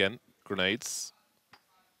Steel again. Grenades.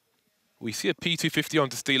 We see a P250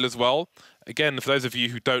 onto Steel as well. Again, for those of you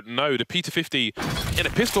who don't know, the P250 in a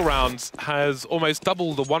pistol round has almost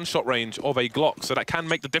double the one-shot range of a Glock, so that can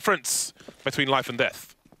make the difference between life and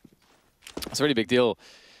death. It's a really big deal.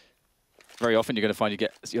 Very often you're going to find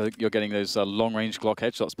you're getting those long-range Glock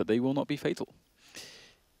headshots, but they will not be fatal.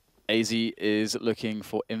 AZ is looking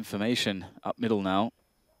for information up middle now.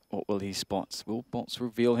 What will he spot? Will Bots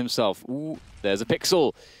reveal himself? Ooh, there's a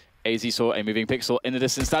pixel. AZ saw a moving pixel in the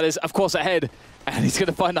distance. That is, of course, ahead. And he's going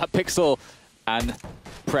to find that pixel and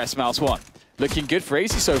press mouse 1. Looking good for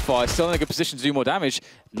AZ so far. Still in a good position to do more damage.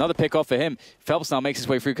 Another pick off for him. Phelps now makes his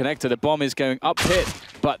way through connector. The bomb is going up pit,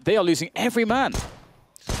 but they are losing every man.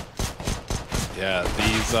 Yeah,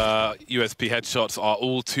 these USP headshots are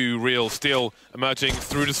all too real. Steel emerging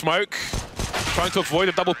through the smoke. Trying to avoid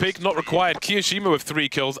a double pick, not required. Kiyoshima with 3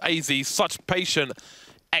 kills. AZ, such patient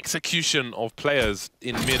execution of players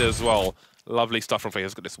in mid as well. Lovely stuff from Faze.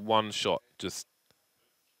 He's got this one shot, just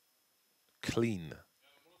clean.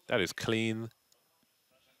 That is clean.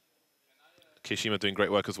 Kiyoshima doing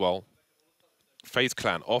great work as well. Faze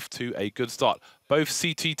Clan off to a good start. Both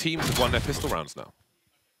CT teams have won their pistol rounds now.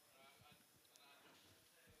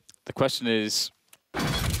 The question is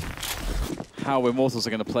how Immortals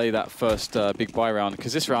are going to play that first big buy round,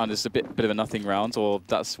 because this round is a bit of a nothing round, or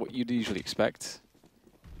that's what you'd usually expect.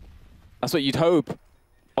 That's what you'd hope.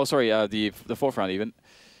 Oh, sorry, the fourth round even,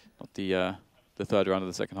 not the third round of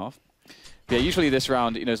the second half. But yeah, usually this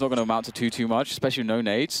round, it's not going to amount to too much, especially no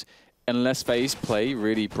nades, unless Faze play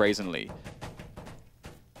really brazenly.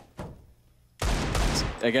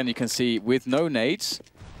 Again, you can see with no nades,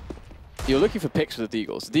 you're looking for picks for the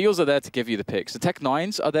Deagles. The Deagles are there to give you the picks. The Tech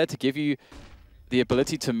 9s are there to give you the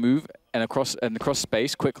ability to move and across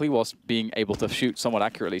space quickly whilst being able to shoot somewhat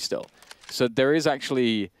accurately still. So there is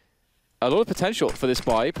actually a lot of potential for this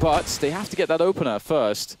buy, but they have to get that opener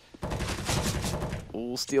first.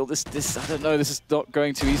 Oh, Steel, this I don't know, this is not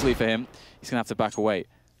going too easily for him. He's going to have to back away.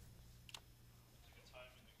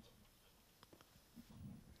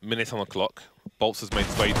 Minute on the clock. Bolts has made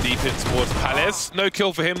his way deep in towards Palace. No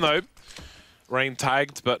kill for him, though. Rain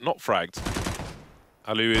tagged, but not fragged.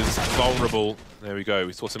 TyLoo is vulnerable. There we go.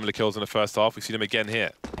 We saw similar kills in the first half. We see them again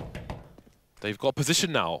here. They've got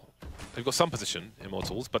position now. They've got some position,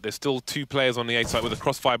 Immortals, but there's still 2 players on the A site with a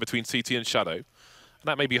crossfire between CT and Shadow. And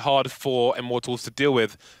that may be hard for Immortals to deal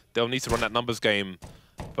with. They'll need to run that numbers game,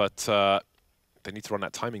 but they need to run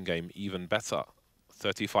that timing game even better.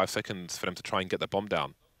 35 seconds for them to try and get the bomb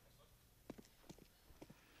down.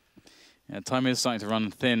 Yeah, time is starting to run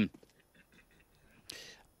thin.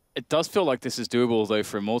 It does feel like this is doable, though,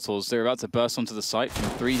 for Immortals. They're about to burst onto the site from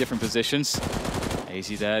 3 different positions. AZ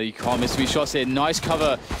there, you can't miss 3 shots here. Nice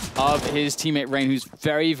cover of his teammate Rain, who's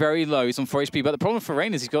very, very low. He's on 4 HP, but the problem for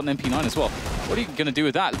Rain is he's got an MP9 as well. What are you going to do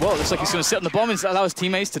with that? Well, it looks like he's going to sit on the bomb and allow his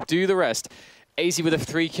teammates to do the rest. AZ with a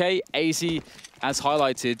 3K. AZ, as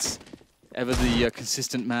highlighted, ever the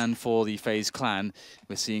consistent man for the Faze Clan.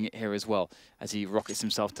 We're seeing it here as well, as he rockets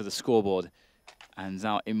himself to the scoreboard. And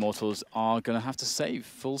now Immortals are going to have to save.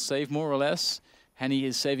 Full save, more or less. Henny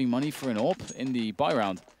is saving money for an AWP in the buy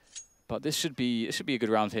round. But this should be a good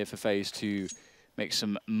round here for Faze to make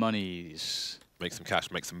some monies. Make some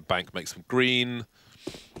cash, make some bank, make some green.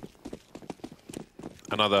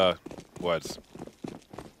 And other words.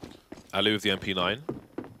 TyLoo with the MP9.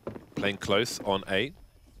 Playing close on A.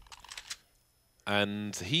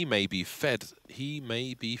 And he may be fed. He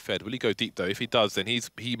may be fed. Will he go deep, though? If he does, then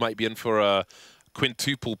he might be in for a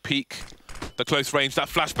quintuple peak. The close range, that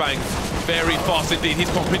flashbang, very fast indeed.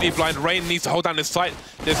 He's completely blind. Rain needs to hold down his sight.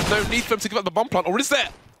 There's no need for him to give up the bomb plant. Or is there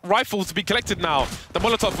rifles to be collected now? The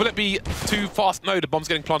Molotov, will it be too fast? No, the bomb's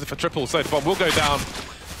getting planted for triple, so the bomb will go down.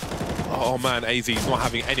 Oh man, AZ is not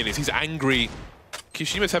having any of this. He's angry.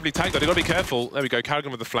 Kishima's heavily tagged though, they've got to be careful. There we go, Karrigan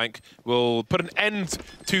with the flank will put an end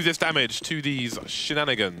to this damage, to these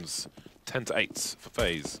shenanigans. 10-8 for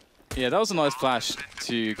Faze. Yeah, that was a nice flash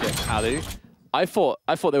to get alu. I thought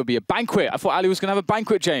there would be a banquet. I thought alu was going to have a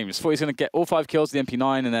banquet, James. Thought he was going to get all 5 kills, the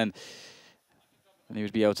MP9, and he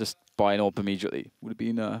would be able to buy an AWP immediately. Would have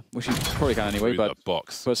been, which he probably can anyway, but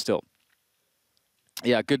still.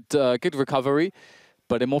 Yeah, good recovery.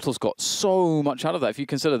 But Immortals got so much out of that. If you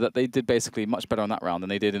consider that they did basically much better on that round than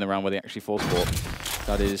they did in the round where they actually forced fought,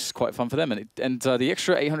 that is quite fun for them. And the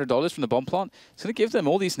extra $800 from the bomb plant, it's going to give them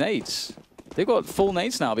all these nades. They've got full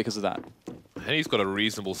nades now because of that. Henny's got a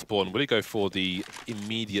reasonable spawn. Will he go for the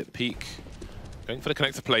immediate peek? Going for the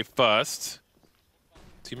connector play first.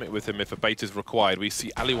 Teammate with him if a bait is required. We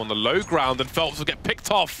see alu on the low ground and Phelps will get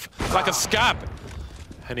picked off like a scab.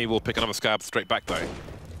 Henny will pick another scab straight back though.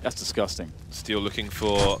 That's disgusting. Steel looking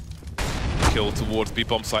for kill towards B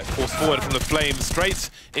bomb site. Forced forward from the flame straight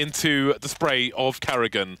into the spray of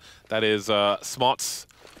Karrigan. That is smarts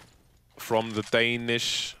from the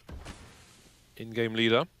Danish in-game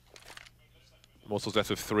leader. Immortals left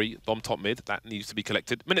with 3. Bomb top mid. That needs to be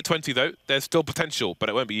collected. Minute 20 though. There's still potential, but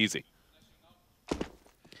it won't be easy.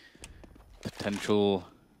 Potential.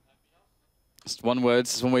 Just one word.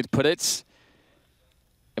 It's one way to put it.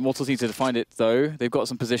 Immortals need to find it, though. They've got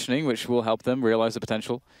some positioning, which will help them realize the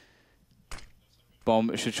potential.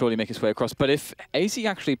 Bomb should surely make its way across. But if AZ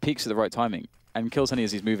actually peaks at the right timing and kills Henny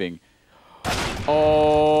as he's moving...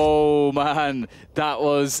 Oh, man. That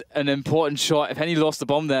was an important shot. If Henny lost the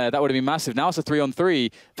bomb there, that would have been massive. Now it's a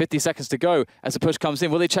 3-on-3. 50 seconds to go as the push comes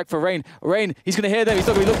in. Will they check for Rain? Rain, he's going to hear them. He's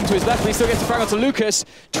not going to be looking to his left, but he still gets the frag onto Lucas.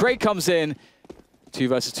 Trade comes in. 2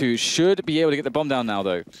 versus 2. Should be able to get the bomb down now,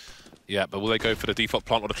 though. Yeah, but will they go for the default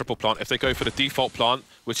plant or the triple plant? If they go for the default plant,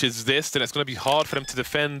 which is this, then it's going to be hard for them to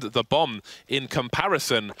defend the bomb in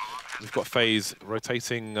comparison. We've got Faze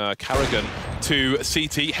rotating Karrigan to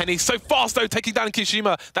CT. Henny's so fast, though, taking down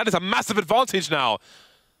Kishima. That is a massive advantage now.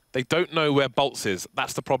 They don't know where Bolts is.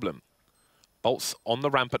 That's the problem. Bolts on the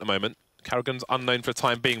ramp at the moment. Karrigan's unknown for the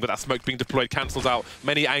time being, but that smoke being deployed cancels out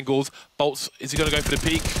many angles. Bolts, is he going to go for the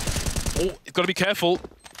peak? Oh, he's got to be careful.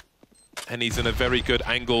 And he's in a very good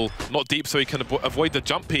angle, not deep, so he can avoid the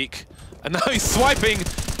jump peak. And now he's swiping.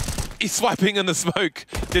 He's swiping in the smoke.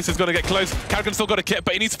 This is going to get close. Karrigan's still got a kit,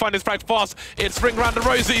 but he needs to find his frag fast. It's ring round the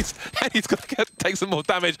rosies, and he's going to take some more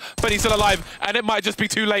damage, but he's still alive, and it might just be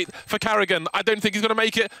too late for Karrigan. I don't think he's going to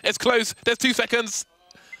make it. It's close. There's 2 seconds.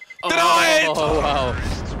 Denied! Oh,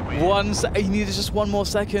 wow. He needed just 1 more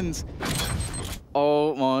second.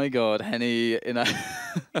 Oh, my God. Henny in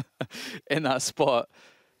that spot.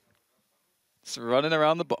 It's running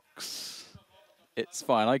around the box. It's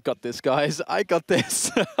fine. I got this, guys. I got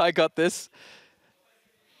this. I got this.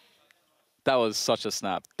 That was such a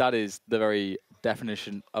snap. That is the very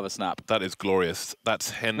definition of a snap. That is glorious.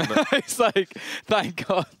 That's Hen. It's like, thank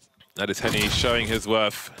God. That is Henny showing his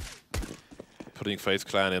worth. Putting FaZe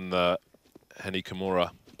Clan in the Henny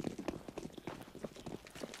Kimura.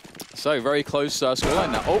 So, very close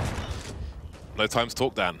scoreline now. Oh. No time to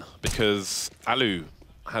talk, Dan, because alu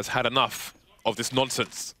has had enough of this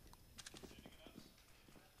nonsense.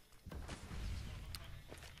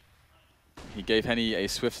 He gave Henny a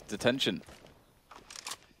swift detention.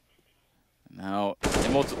 Now,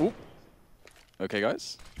 Immortals... Ooh. Okay,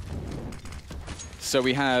 guys. So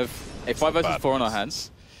we have a 5 versus 4 on our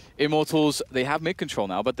hands. Immortals, they have mid-control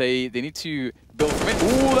now, but they need to build from it.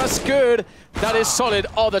 Ooh, that's good! That is solid.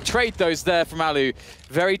 Oh, the trade, though, is there from alu.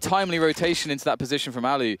 Very timely rotation into that position from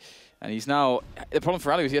alu. And he's now... The problem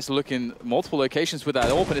for alu is he has to look in multiple locations with that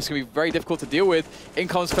AWP, and it's going to be very difficult to deal with. In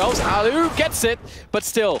comes Phelps. alu gets it, but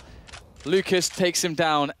still, Lucas takes him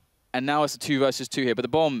down, and now it's a 2 versus 2 here. But the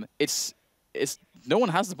bomb, it's no one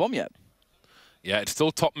has the bomb yet. Yeah, it's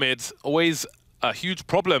still top mid. Always a huge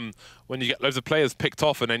problem when you get loads of players picked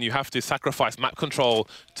off and then you have to sacrifice map control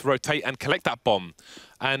to rotate and collect that bomb.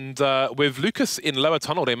 And with Lucas in lower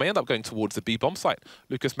tunnel, they may end up going towards the B bomb site.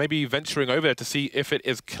 Lucas maybe venturing over there to see if it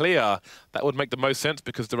is clear. That would make the most sense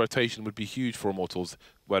because the rotation would be huge for Immortals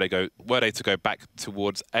were they to go back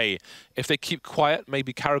towards A. If they keep quiet,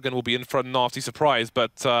 maybe Karrigan will be in for a nasty surprise,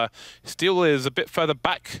 but Steel is a bit further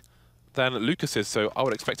back than Lucas is, so I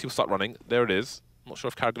would expect he'll start running. There it is. Not sure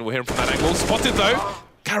if Karrigan will hear him from that angle. Spotted though.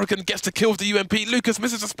 Karrigan gets to kill with the UMP. Lucas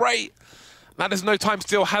misses a spray. Now there's no time.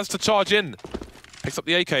 Steel has to charge in. Picks up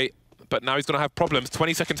the AK, but now he's going to have problems.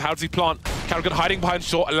 20 seconds. How does he plant? Karrigan hiding behind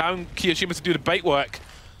short, allowing Kiyashima to do the bait work.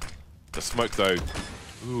 The smoke though.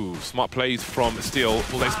 Ooh, smart plays from Steel.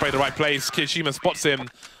 Will they spray the right place? Kiyashima spots him,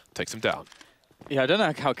 takes him down. Yeah, I don't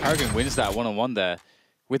know how Karrigan wins that one-on-one there.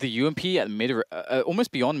 With the UMP at mid,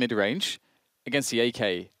 almost beyond mid-range, against the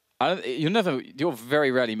AK. You're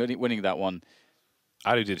very rarely winning that one.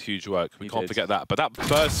 Ali did huge work. We can't did. forget that. But that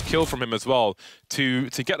first kill from him as well, to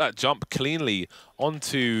get that jump cleanly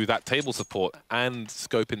onto that table support and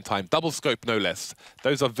scope in time. Double scope, no less.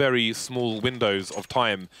 Those are very small windows of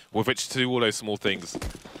time with which to do all those small things.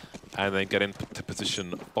 And then get into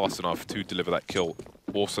position fast enough to deliver that kill.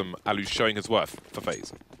 Awesome. Alu showing his worth for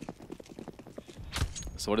Faze.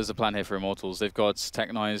 So what is the plan here for Immortals? They've got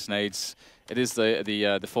Tech-9s, nades. It is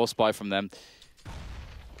the force buy from them.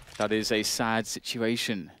 That is a sad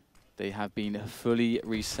situation. They have been fully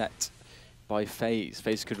reset by Faze.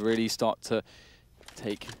 Faze could really start to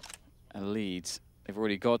take a lead. They've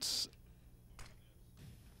already got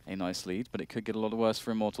a nice lead, but it could get a lot worse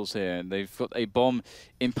for Immortals here. And they've got a bomb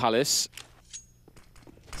in Palace.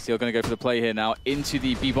 Still going to go for the play here now into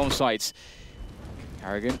the B-bomb site.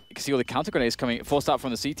 Arrogant. You can see all the counter grenades coming, forced out from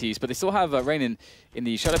the CTs, but they still have Rain in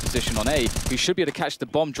the shadow position on A, who should be able to catch the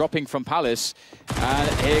bomb dropping from Palace. And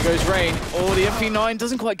here goes Rain. Oh, the MP9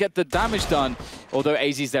 doesn't quite get the damage done, although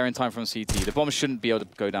AZ's there in time from CT. The bomb shouldn't be able to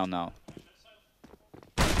go down now.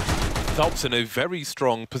 Phelps in a very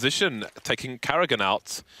strong position, taking Karrigan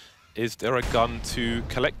out. Is there a gun to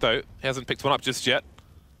collect, though? He hasn't picked one up just yet.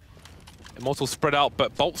 Immortals spread out,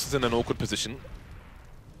 but Bolts is in an awkward position.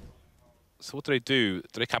 So what do? Do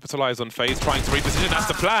they capitalize on Faze trying to reposition? That's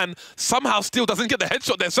the plan. Somehow still doesn't get the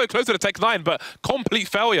headshot. They're so close to the Tech-9, but complete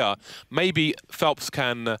failure. Maybe Phelps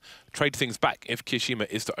can trade things back if Kishima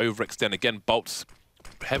is to overextend. Again, Bolts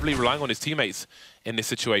heavily relying on his teammates in this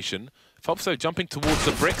situation. Phelps, though, jumping towards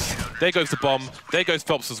the bricks. There goes the bomb. There goes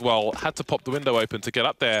Phelps as well. Had to pop the window open to get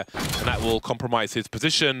up there, and that will compromise his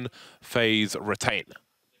position. Faze retain.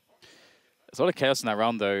 There's a lot of chaos in that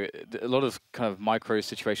round, though. A lot of kind of micro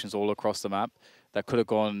situations all across the map that could have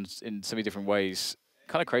gone in so many different ways.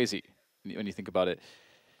 Kind of crazy when you think about it.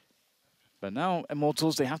 But now,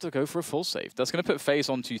 Immortals, they have to go for a full save. That's going to put Faze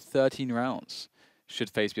onto 13 rounds. Should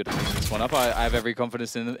Faze be able to pick this one up? I have every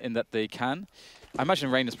confidence in that they can. I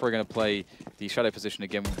imagine Rain is probably going to play the shadow position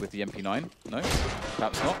again with the MP9. No?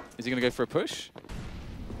 Perhaps not. Is he going to go for a push?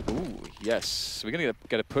 Ooh, yes. We're going to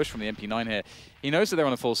get a push from the MP9 here. He knows that they're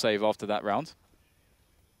on a full save after that round.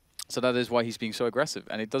 So that is why he's being so aggressive.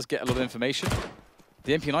 And it does get a lot of information.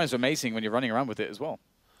 The MP9 is amazing when you're running around with it as well.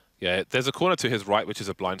 Yeah, there's a corner to his right, which is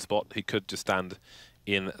a blind spot. He could just stand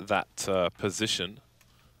in that position.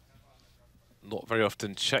 Not very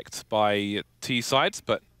often checked by T sides,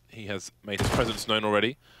 but he has made his presence known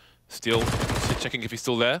already. Still checking if he's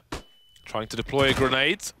still there. Trying to deploy a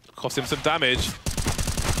grenade. Cost him some damage.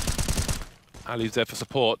 Ali's there for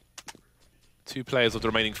support. 2 players of the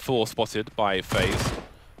remaining 4 spotted by Faze.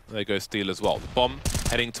 There goes Steel as well. Bomb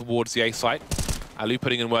heading towards the A site. Ali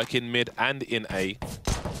putting in work in mid and in A.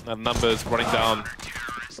 And numbers running down.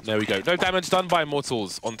 There we go. No damage done by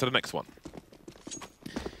Immortals. On to the next one.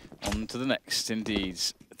 On to the next, indeed.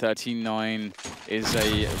 13-9 is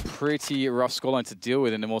a pretty rough scoreline to deal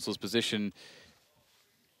with in Immortals' position.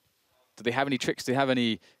 Do they have any tricks? Do they have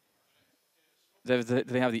any... Do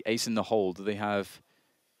they have the ace in the hole? Do they have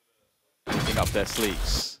anything up their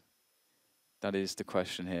sleeves? That is the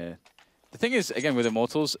question here. The thing is, again, with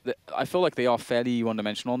Immortals, I feel like they are fairly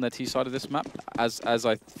one-dimensional on their T side of this map, as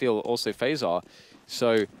I feel also Faze are.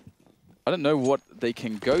 So I don't know what they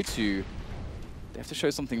can go to. They have to show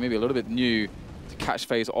something maybe a little bit new to catch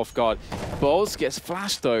Faze off guard. Balls gets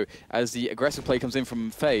flashed, though, as the aggressive play comes in from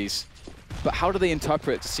Faze. But how do they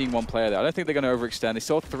interpret seeing one player there? I don't think they're going to overextend. They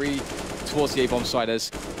saw 3 towards the A-bomb side as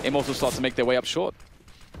Immortals start to make their way up short.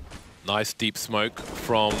 Nice deep smoke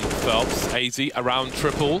from Phelps. AZ around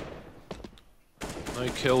triple. No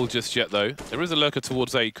kill just yet, though. There is a lurker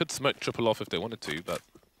towards A. Could smoke triple off if they wanted to, but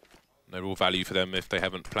no real value for them if they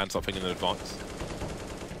haven't planned something in advance.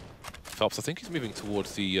 Phelps, I think he's moving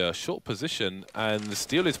towards the short position, and the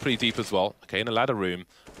steal is pretty deep as well. Okay, in a ladder room.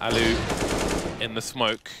 Alu in the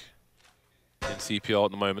smoke in CPR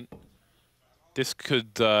at the moment. This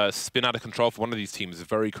could spin out of control for one of these teams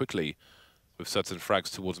very quickly with certain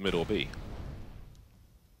frags towards mid or B.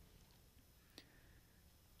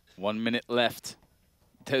 1 minute left.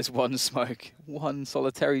 There's one smoke. One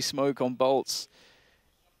solitary smoke on Bolts.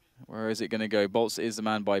 Where is it going to go? Bolts is the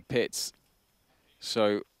man by Pits.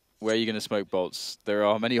 So where are you going to smoke, Bolts? There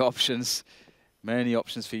are many options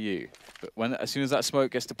for you. But as soon as that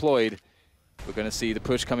smoke gets deployed, we're going to see the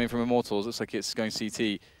push coming from Immortals. Looks like it's going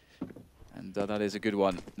CT. And that is a good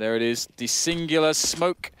one. There it is, the singular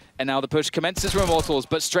smoke. And now the push commences from Immortals,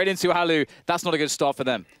 but straight into Halu. That's not a good start for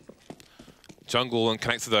them. Jungle and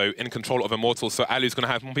Connector, though, in control of Immortals, so Alu's going to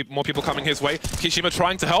have more people coming his way. Kyoshima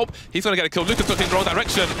trying to help. He's going to get a kill. Lucas looking in the wrong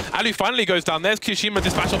direction. Alu finally goes down. There's Kyoshima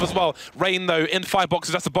dispatch off as well. Rain, though, in 5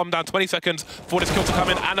 boxes. That's a bomb down. 20 seconds for this kill to come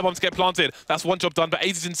in and the bomb to get planted. That's one job done, but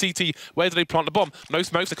AZ's in CT. Where do they plant the bomb? No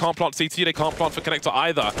smokes. They can't plant CT. They can't plant for Connector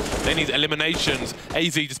either. They need eliminations.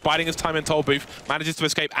 AZ just biding his time in toll booth. Manages to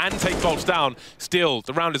escape and take Bolts down. Still,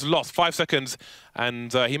 the round is lost. 5 seconds.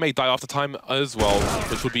 And he may die after time as well,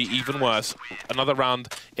 which would be even worse. Another round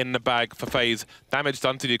in the bag for Faze. Damage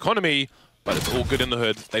done to the economy, but it's all good in the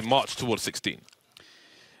hood. They march towards 16.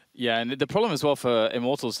 Yeah, and the problem as well for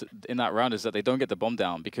Immortals in that round is that they don't get the bomb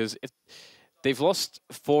down, because they've lost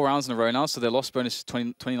 4 rounds in a row now, so their loss bonus is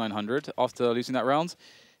 2,900 after losing that round.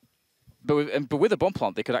 But with a bomb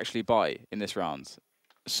plant, they could actually buy in this round.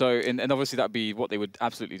 So, and obviously that would be what they would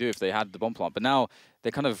absolutely do if they had the bomb plant. But now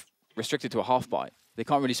they're kind of restricted to a half buy. They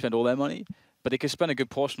can't really spend all their money, but they could spend a good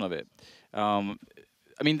portion of it.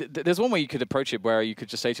 I mean, there's one way you could approach it where you could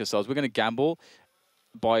just say to yourselves, we're going to gamble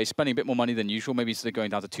by spending a bit more money than usual. Maybe instead of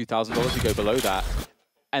going down to $2,000, we go below that,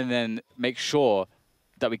 and then make sure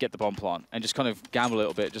that we get the bomb plant and just kind of gamble a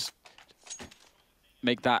little bit. Just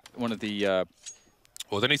make that one of the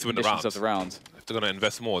well, they need to win the round. Of the round. If they're going to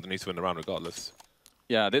invest more, they need to win the round regardless.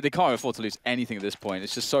 Yeah, they can't afford to lose anything at this point.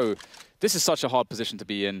 It's just so... This is such a hard position to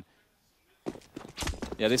be in.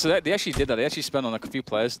 Yeah, they actually did that. They actually spent on a few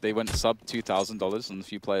players. They went sub $2,000 on a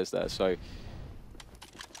few players there. So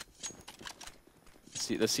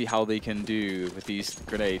let's see how they can do with these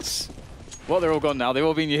grenades. Well, they're all gone now. They've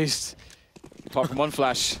all been used, apart from one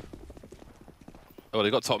flash. Oh,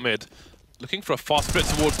 they got top mid. Looking for a fast split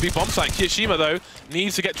towards B bomb site. Kyoshima, though,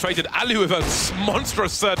 needs to get traded. Alu with a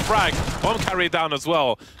monstrous third frag. Bomb carried down as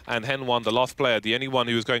well. And Hen1, the last player, the only one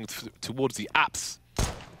who was going towards the apps.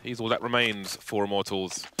 He's all that remains for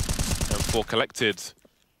Immortals and for Collected.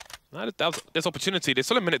 There's opportunity. There's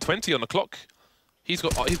still a minute 20 on the clock. He's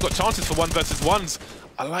got chances for 1 versus 1s.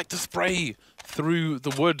 I like to spray through the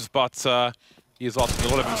woods, but he is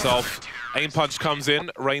asking all of himself. Aim punch comes in.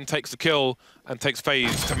 Rain takes the kill and takes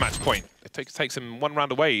Faze to match point. It takes him 1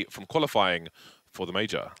 round away from qualifying for the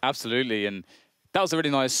major. Absolutely, and that was a really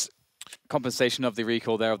nice compensation of the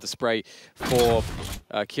recall there of the spray for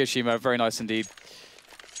Kyoshima. Very nice indeed.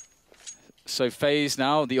 So Faze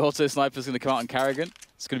now, the auto sniper is going to come out on Karrigan.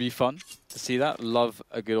 It's going to be fun to see that. Love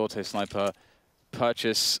a good auto sniper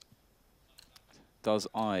purchase. Does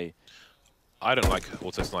I don't like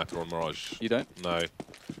auto sniper on Mirage. You don't? No,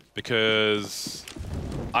 because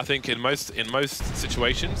I think in most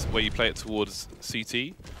situations where you play it towards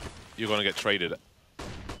CT, you're going to get traded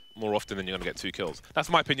more often than you're going to get 2 kills. That's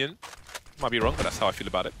my opinion. Might be wrong, but that's how I feel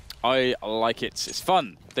about it. I like it. It's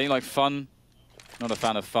fun. Don't you like fun? Not a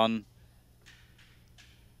fan of fun.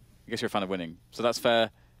 I guess you're a fan of winning, so that's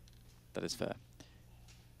fair. That is fair.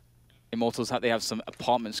 Immortals, they have some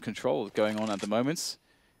apartments control going on at the moment.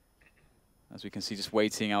 As we can see, just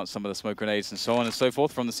waiting out some of the smoke grenades and so on and so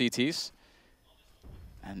forth from the CTs.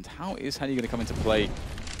 And how is Henny going to come into play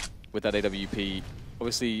with that AWP?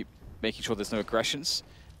 Obviously, making sure there's no aggressions.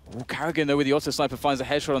 Ooh, Karrigan, though, with the auto sniper, finds a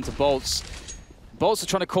headshot onto Bolts. Bolts are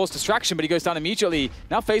trying to cause distraction, but he goes down immediately.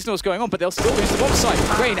 Now Faze knows what's going on, but they'll still lose the bomb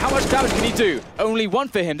site. Rain, how much damage can he do? Only 1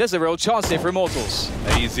 for him. There's a real chance here for Immortals.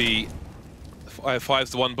 AZ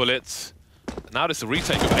fires the 1 bullet. Now there's a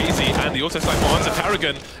retake of AZ and the auto sniper onto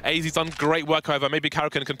Karrigan. AZ's done great work, however. Maybe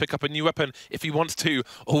Karrigan can pick up a new weapon if he wants to,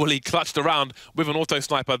 or will he clutched around with an auto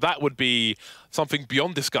sniper? That would be something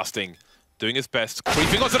beyond disgusting. Doing his best,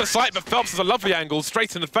 creeping onto the site, but Phelps has a lovely angle,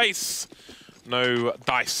 straight in the face. No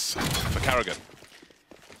dice for Karrigan.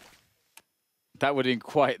 That would have been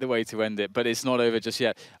quite the way to end it, but it's not over just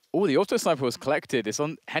yet. Oh, the auto sniper was collected. It's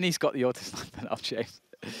on. Henny's got the auto sniper now, James.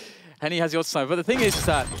 Henny has the auto sniper, but the thing is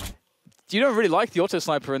that you don't really like the auto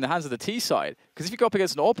sniper in the hands of the T side, because if you go up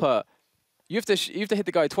against an AWPer, you have to hit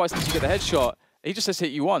the guy twice until you get the headshot. He just has to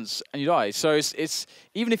hit you once and you die. So it's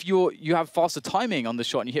even if you have faster timing on the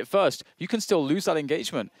shot and you hit first, you can still lose that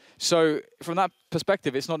engagement. So from that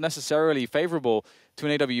perspective, it's not necessarily favorable to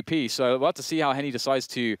an AWP. So we'll have to see how Henny decides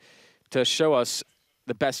to show us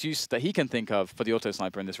the best use that he can think of for the auto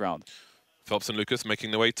sniper in this round. Phelps and Lucas making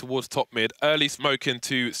their way towards top mid. Early smoke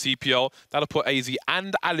into CPL. That'll put AZ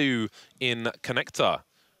and Alu in connector.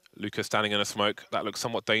 Lucas standing in a smoke. That looks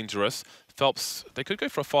somewhat dangerous. Phelps, they could go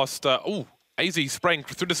for a fast... oh, AZ spraying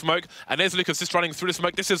through the smoke, and there's Lucas just running through the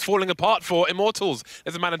smoke. This is falling apart for Immortals.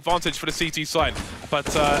 There's a man advantage for the CT side, but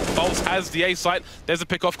Bolts has the A site. There's a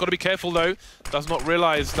pick-off. Got to be careful, though. Does not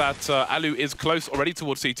realize that ELEAGUE is close already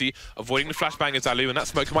towards CT, avoiding the flashbang as ELEAGUE, and that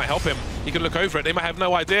smoke might help him. He can look over it. They might have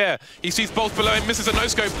no idea. He sees Bolts below him, misses a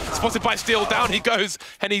no-scope, spotted by Steel. Down he goes.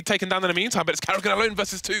 Henny taken down in the meantime, but it's Karrigan alone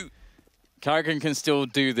versus 2. Karrigan can still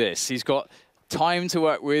do this. He's got time to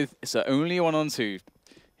work with. It's only a 1-on-2.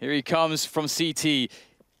 Here he comes from CT.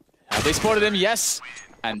 Have they spotted him? Yes.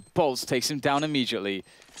 And Bolts takes him down immediately.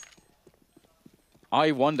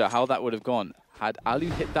 I wonder how that would have gone had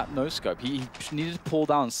ELEAGUE hit that no-scope. He needed to pull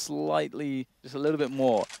down slightly, just a little bit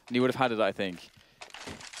more, and he would have had it, I think.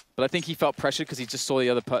 But I think he felt pressured because he just saw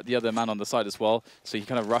the other man on the side as well, so he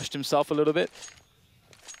kind of rushed himself a little bit.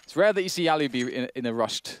 It's rare that you see ELEAGUE be in a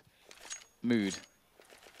rushed mood.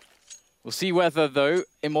 We'll see whether, though,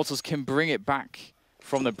 Immortals can bring it back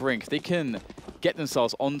from the brink. They can get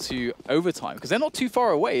themselves onto overtime, because they're not too far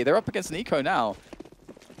away. They're up against an eco now.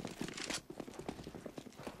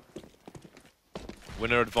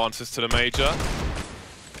 Winner advances to the major.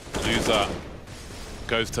 Loser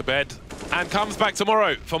goes to bed and comes back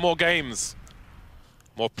tomorrow for more games.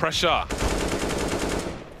 More pressure.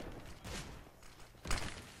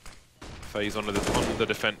 Faze on the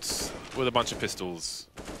defense with a bunch of pistols.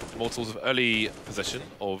 Immortals of early possession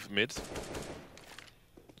of mid.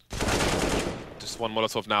 Just one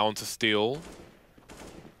Molotov now onto Steel.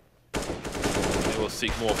 They will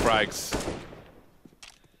seek more frags.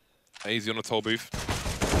 Easy on the toll booth.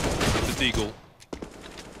 It's a Deagle.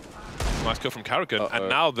 Nice kill from Karrigan. And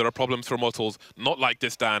now there are problems for Immortals. Not like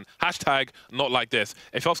this, Dan. Hashtag not like this.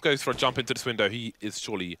 If Elf goes for a jump into this window, he is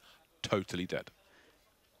surely totally dead.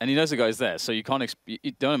 And he knows the guy's there, so you can't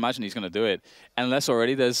you don't imagine he's going to do it. Unless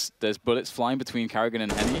already there's bullets flying between Karrigan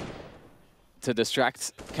and Henny to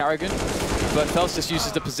distract Karrigan. But Phelps just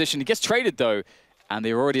uses the position. He gets traded, though. And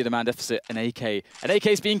they're already at a man deficit, an AK. An AK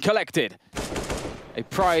is being collected. A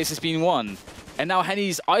prize has been won. And now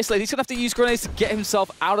Henny's isolated. He's going to have to use grenades to get himself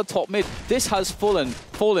out of top mid. This has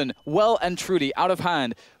fallen well and truly out of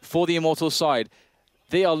hand for the Immortals side.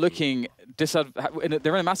 They are looking,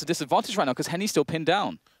 they're in a massive disadvantage right now because Henny's still pinned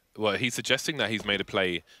down. Well, he's suggesting that he's made a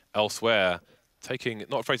play elsewhere,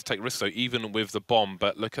 not afraid to take risks, though, even with the bomb.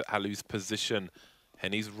 But look at ELEAGUE's position.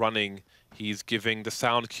 Henny's running. He's giving the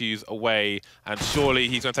sound cues away, and surely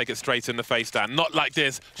he's going to take it straight in the face, Dan. Not like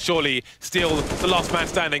this. Surely, Steel, the last man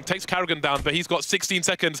standing, takes Karrigan down, but he's got 16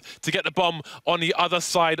 seconds to get the bomb on the other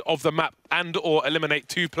side of the map and/or eliminate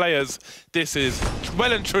 2 players. This is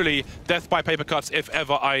well and truly death by paper cuts, if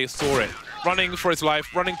ever I saw it. Running for his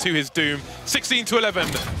life, running to his doom. 16-11,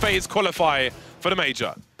 Faze qualify for the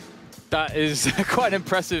major. That is quite an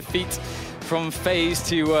impressive feat from Faze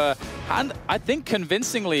to, and I think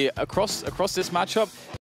convincingly across this matchup.